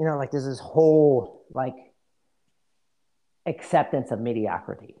like there's this whole like acceptance of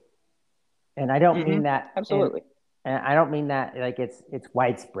mediocrity, and I don't Mm-hmm. mean that, Absolutely. and I don't mean that like it's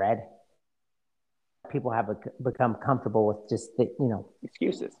widespread. People have become comfortable with just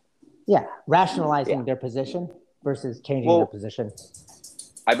Excuses. yeah, Yeah. rationalizing their position versus changing their Well, position.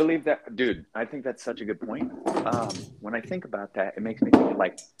 I believe that, dude. I think that's such a good point. When I think about that, it makes me think of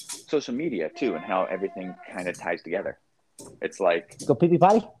like social media too, and how everything kind of ties together. It's like Go pee pee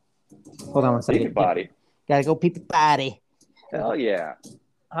potty. Hold on one pee second. body. Gotta go pee pee potty. Hell yeah.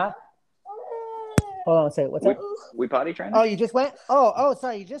 Huh? Hold on one second. What's We up? we potty training? Oh, you just went? Oh,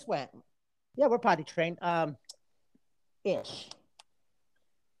 sorry, you just went. Yeah, we're potty trained. Ish.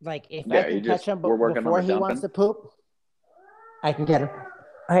 Like if I Yeah, can you catch just him we're working on before the he wants dumping. to poop, I can get him.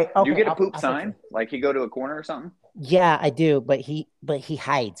 Hey, Do you okay, get a poop I'll fix him. sign? Like you go to a corner or something? Yeah, I do, but he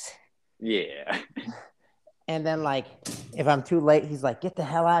hides. Yeah. And then like if I'm too late, he's like, "Get the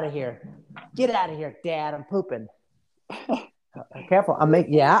hell out of here! Get out of here, Dad! I'm pooping." Careful,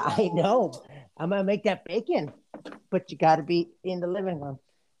 Yeah, I know. I'm gonna make that bacon, but you got to be in the living room,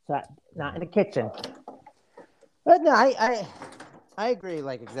 so not in the kitchen. But no, I agree.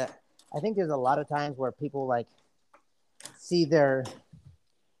 Like exact. I think there's a lot of times where people like see their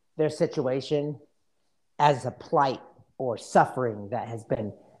situation as a plight or suffering that has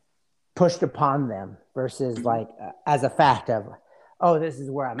been pushed upon them versus Mm-hmm. like as a fact of, oh, this is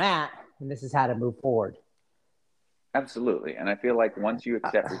where I'm at and this is how to move forward. Absolutely. And I feel like once you Uh,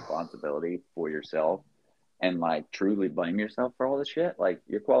 accept responsibility for yourself and like truly blame yourself for all the shit, like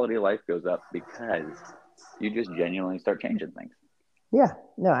your quality of life goes up because you just genuinely start changing things. yeah,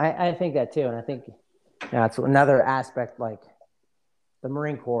 no, I think that too, and I think it's another aspect like the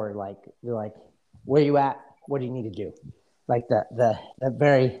Marine Corps. Like you're like, where you at? What do you need to do? Like the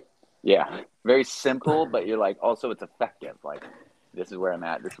very Yeah. Very simple, but you're like, also it's effective. Like, this is where I'm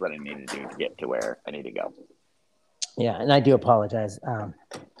at. This is what I need to do to get to where I need to go. yeah, and I do apologize.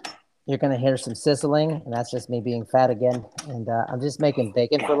 You're gonna hear some sizzling, and that's just me being fat again. And I'm just making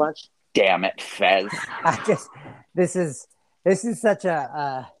bacon for God lunch. damn it, Fez. I just this is this is such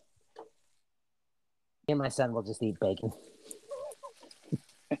a me and my son will just eat bacon.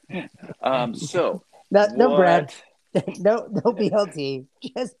 So No bread, what? no BLT,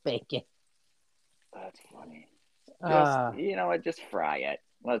 just bacon. That's funny. Just, Uh just fry it.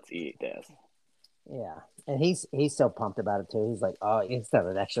 Let's eat this. yeah. And he's so pumped about it too. He's like, oh, he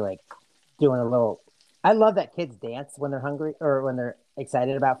started actually like doing a little. I love that kids dance when they're hungry or when they're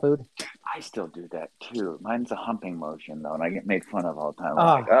excited about food. I still do that too. Mine's a humping motion though, and I get made fun of all the time.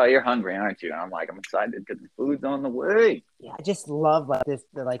 Like, Oh oh, you're hungry, aren't you? And I'm like, I'm excited because the food's on the way. yeah, I just love like this.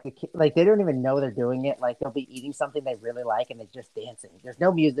 Like like they don't even know they're doing it. Like they'll be eating something they really like and they're just dancing. There's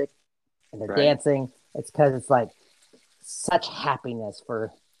no music and they're Right? dancing. It's because it's like such happiness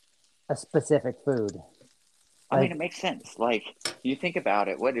for a specific food. I mean, Like, it makes sense. Like, you think about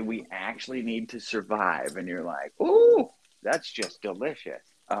it, what do we actually need to survive? And you're like, ooh, that's just delicious.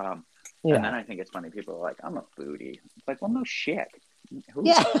 And then yeah, I think it's funny. People are like, I'm a foodie. It's like, well, no shit.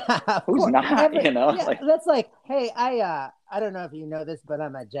 yeah, Who's of who's course. not? Yeah, Like, that's like, hey, I don't know if you know this, but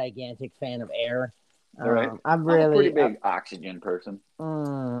I'm a gigantic fan of air. all right. I'm I'm a pretty really, big oxygen person.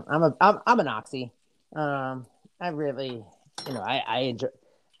 I'm an oxy. I really, I enjoy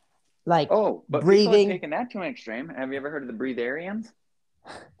like Oh, but people have breathing. taken that to an extreme. Have you ever heard of the breatharians?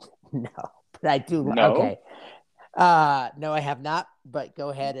 No, but I do. No. Okay. No, I have not. But go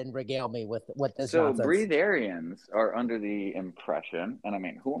ahead and regale me with what this So nonsense. breatharians are under the impression, and I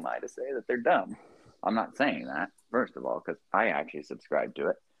mean, who am I to say that they're dumb? I'm not saying that, first of all, because I actually subscribe to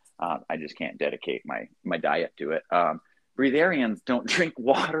it. I just can't dedicate my diet to it. Breatharians don't drink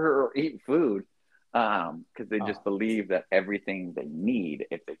water or eat food because they Oh, just believe that everything they need,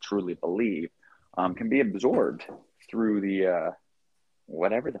 if they truly believe, can be absorbed through the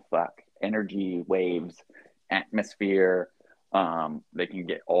whatever the fuck energy waves, atmosphere. They can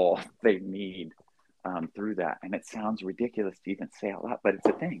get all they need through that, and it sounds ridiculous to even say out loud, but it's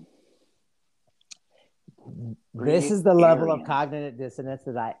a thing. this Breathe is the level of Aryans, cognitive dissonance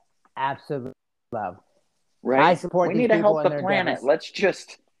that I absolutely love. I right? support We these need to people help in the their planet. endeavors. Let's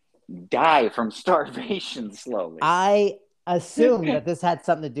just die from starvation slowly. I no, assume that this had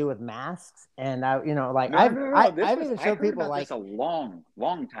something to do with masks, and like no, no, no. This I've was even I showed heard people about like this a long,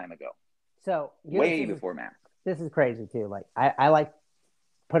 long time ago, so. way before masks. This is crazy too. Like I like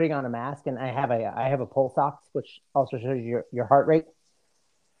putting on a mask, and I have a pulse ox, which also shows your heart rate.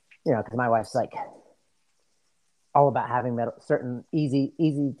 Because my wife's like all about having certain easy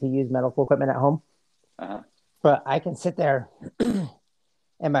to use medical equipment at home. Uh-huh. But I can sit there,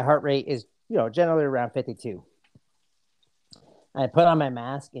 and my heart rate is generally around 52. I put on my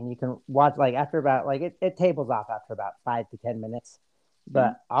mask, and you can watch like after about like it tables off after about 5 to 10 minutes, Mm-hmm.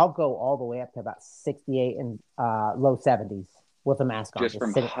 but I'll go all the way up to about 68 and low 70s with a mask on, Just just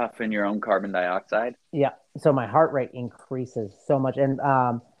from sitting. puffing your own carbon dioxide. Yeah, so my heart rate increases so much, and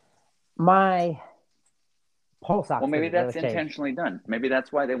my pulse Well, ox maybe doesn't really that's change. intentionally done. Maybe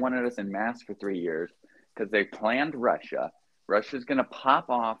that's why they wanted us in masks for 3 years because they planned Russia. Russia's going to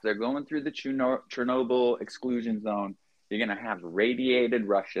pop off. They're going through the Chernobyl exclusion zone. You're going to have radiated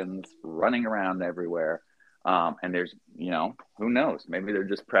Russians running around everywhere. And there's, who knows? Maybe they're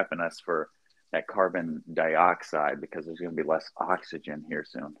just prepping us for that carbon dioxide because there's going to be less oxygen here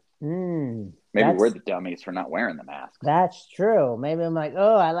soon. Mm, Maybe we're that's the dummies for not wearing the masks, that's true. Maybe I'm like,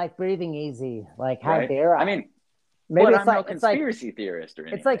 oh, I like breathing easy. Like, how right? dare I I? mean, Maybe but I'm no conspiracy theorist or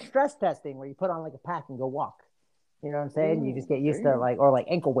it's like anything. stress testing where you put on like a pack and go walk. You know what I'm saying? You just Ooh, get there used you to go. like or like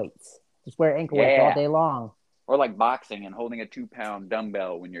ankle weights. Just wear ankle weights all Yeah. day long. Or like boxing and holding a 2 pound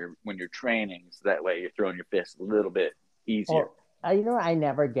dumbbell when you're training, so that way you're throwing your fists a little bit easier. Or what I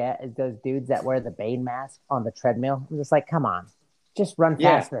never get is those dudes that wear the Bane mask on the treadmill. I'm just like, come on, just run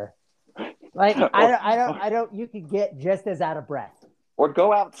Yeah. faster. Like or, I don't. You could get just as out of breath. or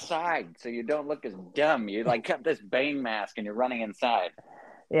go outside so you don't look as dumb. You like got this Bane mask and you're running inside.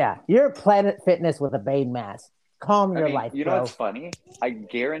 Yeah, you're Planet Fitness with a Bane mask. Calm I your mean, life, you know what's bro. funny? I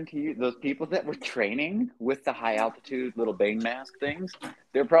guarantee you, those people that were training with the high altitude little Bane mask things,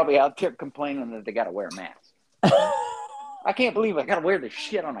 they're probably out there complaining that they got to wear a mask. I can't believe I got to wear this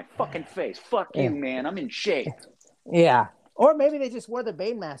shit on my fucking face. Fuck you, Yeah. man. I'm in shape. Yeah. Or maybe they just wear the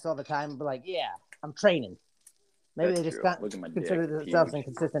Bane mask all the time and be like, yeah, I'm training. Maybe That's they just true. Look at my dick. consider It's themselves in huge.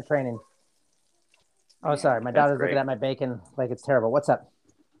 consistent training. Oh, Yeah, sorry. My that's daughter's looking great. at my bacon like it's terrible. What's up?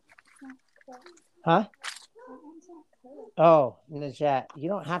 Huh? Oh, in the chat. You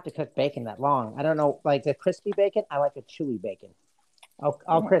don't have to cook bacon that long. I don't know. Like the crispy bacon, I like a chewy bacon. I'll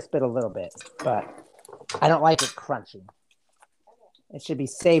Oh. crisp it a little bit, but I don't like it crunchy. It should be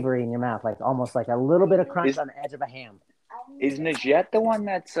savory in your mouth, like almost like a little bit of crunch on the edge of a ham. Is Najette the one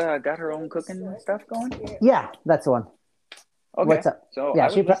that's got her own cooking stuff going? Yeah, that's the one. Okay. What's up? So Yeah,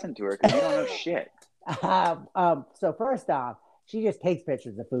 I would listen to her because you don't know shit. So first off, she just takes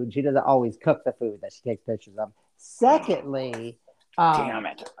pictures of food. She doesn't always cook the food that she takes pictures of. Secondly, Damn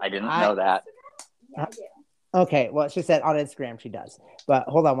it. I didn't know that. Okay, well, she said on Instagram she does. But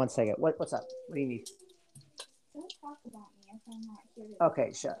hold on one second. What's up? What do you need? Don't talk about me if I'm not here.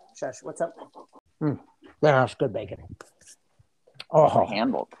 Okay, shush. What's up? That's good bacon. I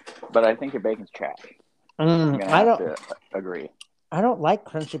handled. But I think your bacon's trash. I'm going to have to agree. I don't like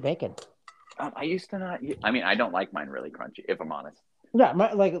crunchy bacon. I used to not. I mean, I don't like mine really crunchy, if I'm honest. Yeah,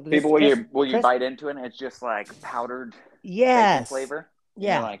 like People will you bite into it and it's just like powdered bacon flavor?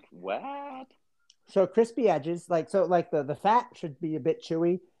 Yeah. You're like, what? So crispy edges, like the fat should be a bit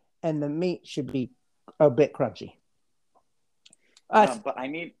chewy, and the meat should be a bit crunchy. But I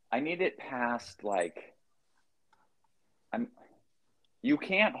need it past like you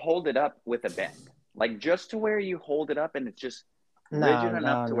can't hold it up with a bend. Like just to where you hold it up and it's just rigid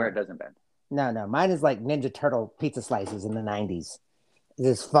enough to where it doesn't bend. No. Mine is like Ninja Turtle pizza slices in the 90s. It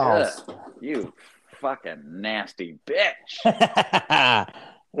just falls. Ugh, you fucking nasty bitch.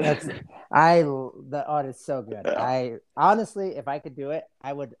 The art is so good. I honestly, if I could do it,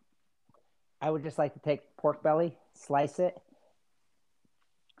 I would just like to take pork belly, slice it,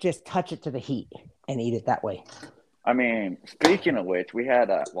 just touch it to the heat and eat it that way. I mean, speaking of which, we had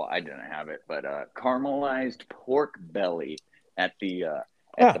I didn't have it, but caramelized pork belly at the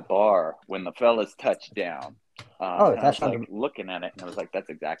bar when the fellas touched down. I was like looking at it and I was like, that's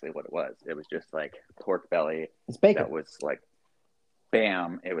exactly what it was. It was just like pork belly. It's bacon. That was like,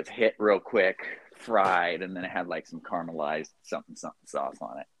 bam, it was hit real quick, fried, and then it had like some caramelized something sauce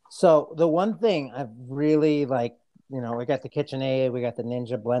on it. So the one thing I really like, we got the KitchenAid, we got the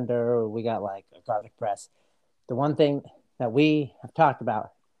Ninja blender, we got like a garlic press. The one thing that we have talked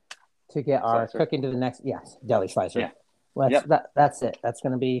about to get our cooking to the next, deli slicer. Yeah. Well, that's it. That's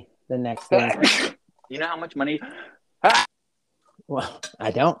going to be the next thing. You know how much money? Well,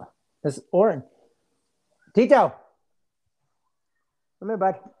 I don't. This is Oren. Tito. Come here,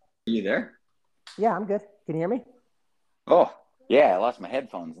 bud. Are you there? Yeah, I'm good. Can you hear me? Oh, yeah. I lost my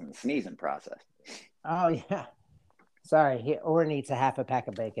headphones in the sneezing process. Oh, yeah. Sorry. Oren eats a half a pack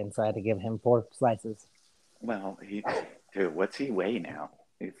of bacon, so I had to give him 4 slices. Well, dude, what's he weigh now?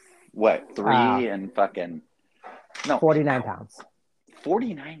 He's, what, 3 and fucking... No. 49 pounds.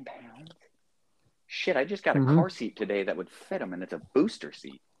 49 pounds? Shit, I just got a car seat today that would fit him, and it's a booster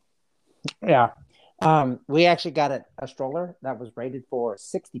seat. Yeah. We actually got a stroller that was rated for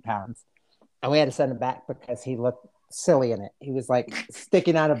 60 pounds, and we had to send him back because he looked silly in it. He was like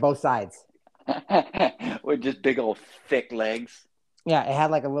sticking out of both sides. With just big old thick legs. Yeah, it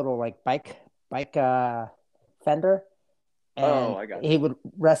had like a little like bike fender. And I got it. He would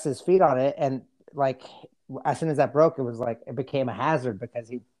rest his feet on it, and like as soon as that broke, it was like it became a hazard because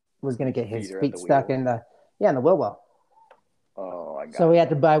he was going to get his feet stuck in the wheel well. Oh, I got it. So we had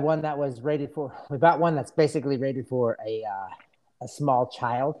to buy one that was rated for. We bought one that's basically rated for a small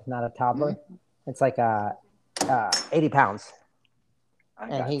child, not a toddler. Mm-hmm. It's like 80 pounds,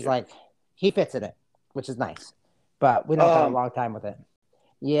 and he's like he fits in it, which is nice. But we don't have a long time with it.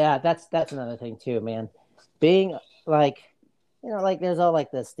 Yeah, that's another thing too, man. Being like, like there's all like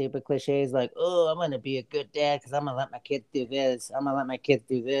the stupid cliches, like, oh, I'm gonna be a good dad because I'm gonna let my kids do this. I'm gonna let my kids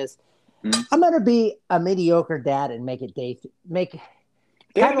do this. Mm-hmm. I'm gonna be a mediocre dad and make it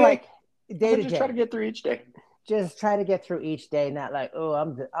kind of like day to day. Just try to get through each day. Just try to get through each day, not like, oh,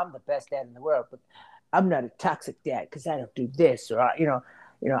 I'm the best dad in the world, but I'm not a toxic dad because I don't do this, or I'm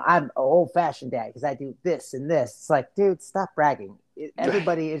an old-fashioned dad because I do this and this. It's like, dude, stop bragging.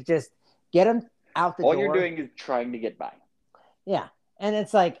 Everybody is just get them out the door. All you're doing is trying to get by. Yeah, and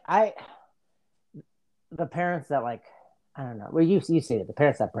it's like the parents that like, I don't know. Well, you see it. The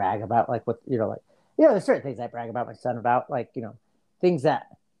parents that brag about like what there's certain things I brag about my son about, like things that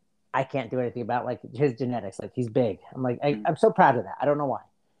I can't do anything about, like his genetics. Like he's big. I'm like I'm so proud of that. I don't know why,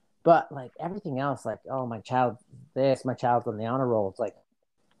 but like everything else, like my child this, my child's on the honor roll. It's like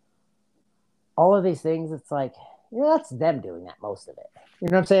all of these things. It's like that's them doing that most of it. You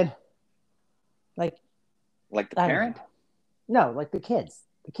know what I'm saying? Like the parent? No, like the kids.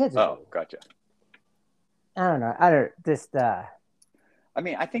 The kids. Oh, gotcha. I don't know. I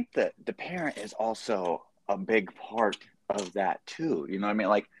mean, I think that the parent is also a big part of that too. You know what I mean?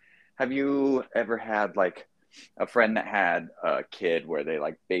 Like, have you ever had like a friend that had a kid where they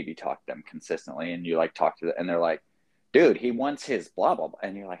like baby talk them consistently, and you like talk to them, and they're like, dude, he wants his blah, blah, blah.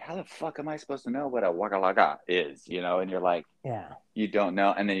 And you're like, how the fuck am I supposed to know what a waka waka is? And you're like, yeah, you don't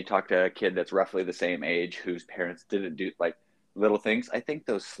know. And then you talk to a kid that's roughly the same age whose parents didn't do like little things. I think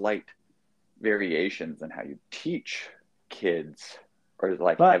those slight variations in how you teach kids are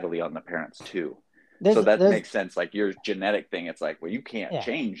like heavily on the parents too. So that makes sense. Like your genetic thing, it's like, well, you can't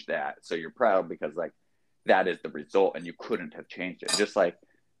change that. So you're proud because like that is the result and you couldn't have changed it. Just like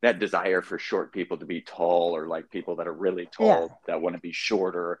that desire for short people to be tall, or like people that are really tall that want to be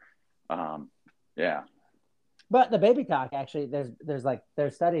shorter. But the baby talk, actually,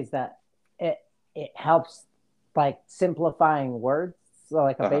 there's studies that it helps like simplifying words. So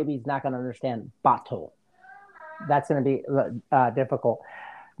like a baby's not going to understand bottle. That's going to be difficult.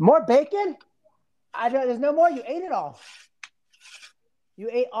 More bacon? There's no more. You ate it all. You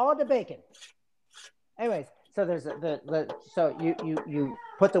ate all the bacon. Anyways, so there's so you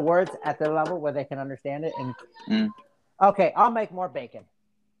put the words at the level where they can understand it, and okay, I'll make more bacon.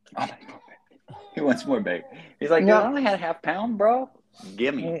 Oh, he wants more bacon. He's like, dude, No. I only had half pound, bro.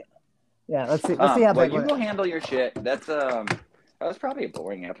 Give me. Yeah, let's see how Well, big you one. go handle your shit. That was probably a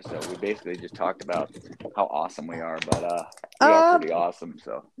boring episode. We basically just talked about how awesome we are, but we are pretty awesome.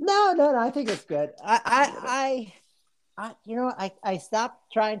 So No. I think it's good. I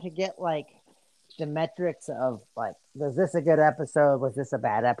stopped trying to get like the metrics of like, was this a good episode? Was this a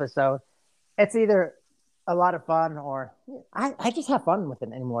bad episode? It's either a lot of fun or I just have fun with it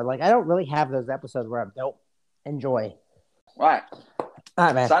anymore. Like I don't really have those episodes where I don't enjoy. all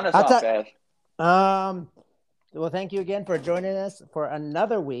right, Man. sign us off, guys. Well, thank you again for joining us for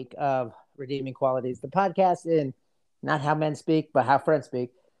another week of Redeeming Qualities, the podcast in not how men speak, but how friends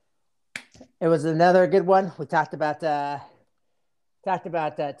speak. It was another good one. We talked about two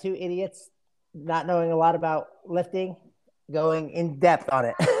idiots not knowing a lot about lifting, going in depth on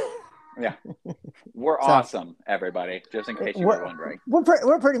it. Yeah, we're awesome, everybody. Just in case you were wondering,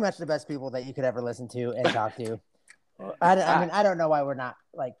 we're pretty much the best people that you could ever listen to and talk to. I mean, I don't know why we're not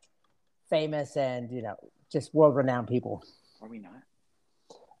like famous and just world-renowned people. Are we not?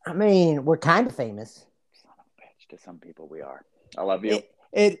 I mean, we're kind of famous. Son of a bitch. To some people, we are. I love you.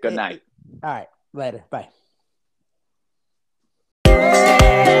 Good night. All right. Later. Bye.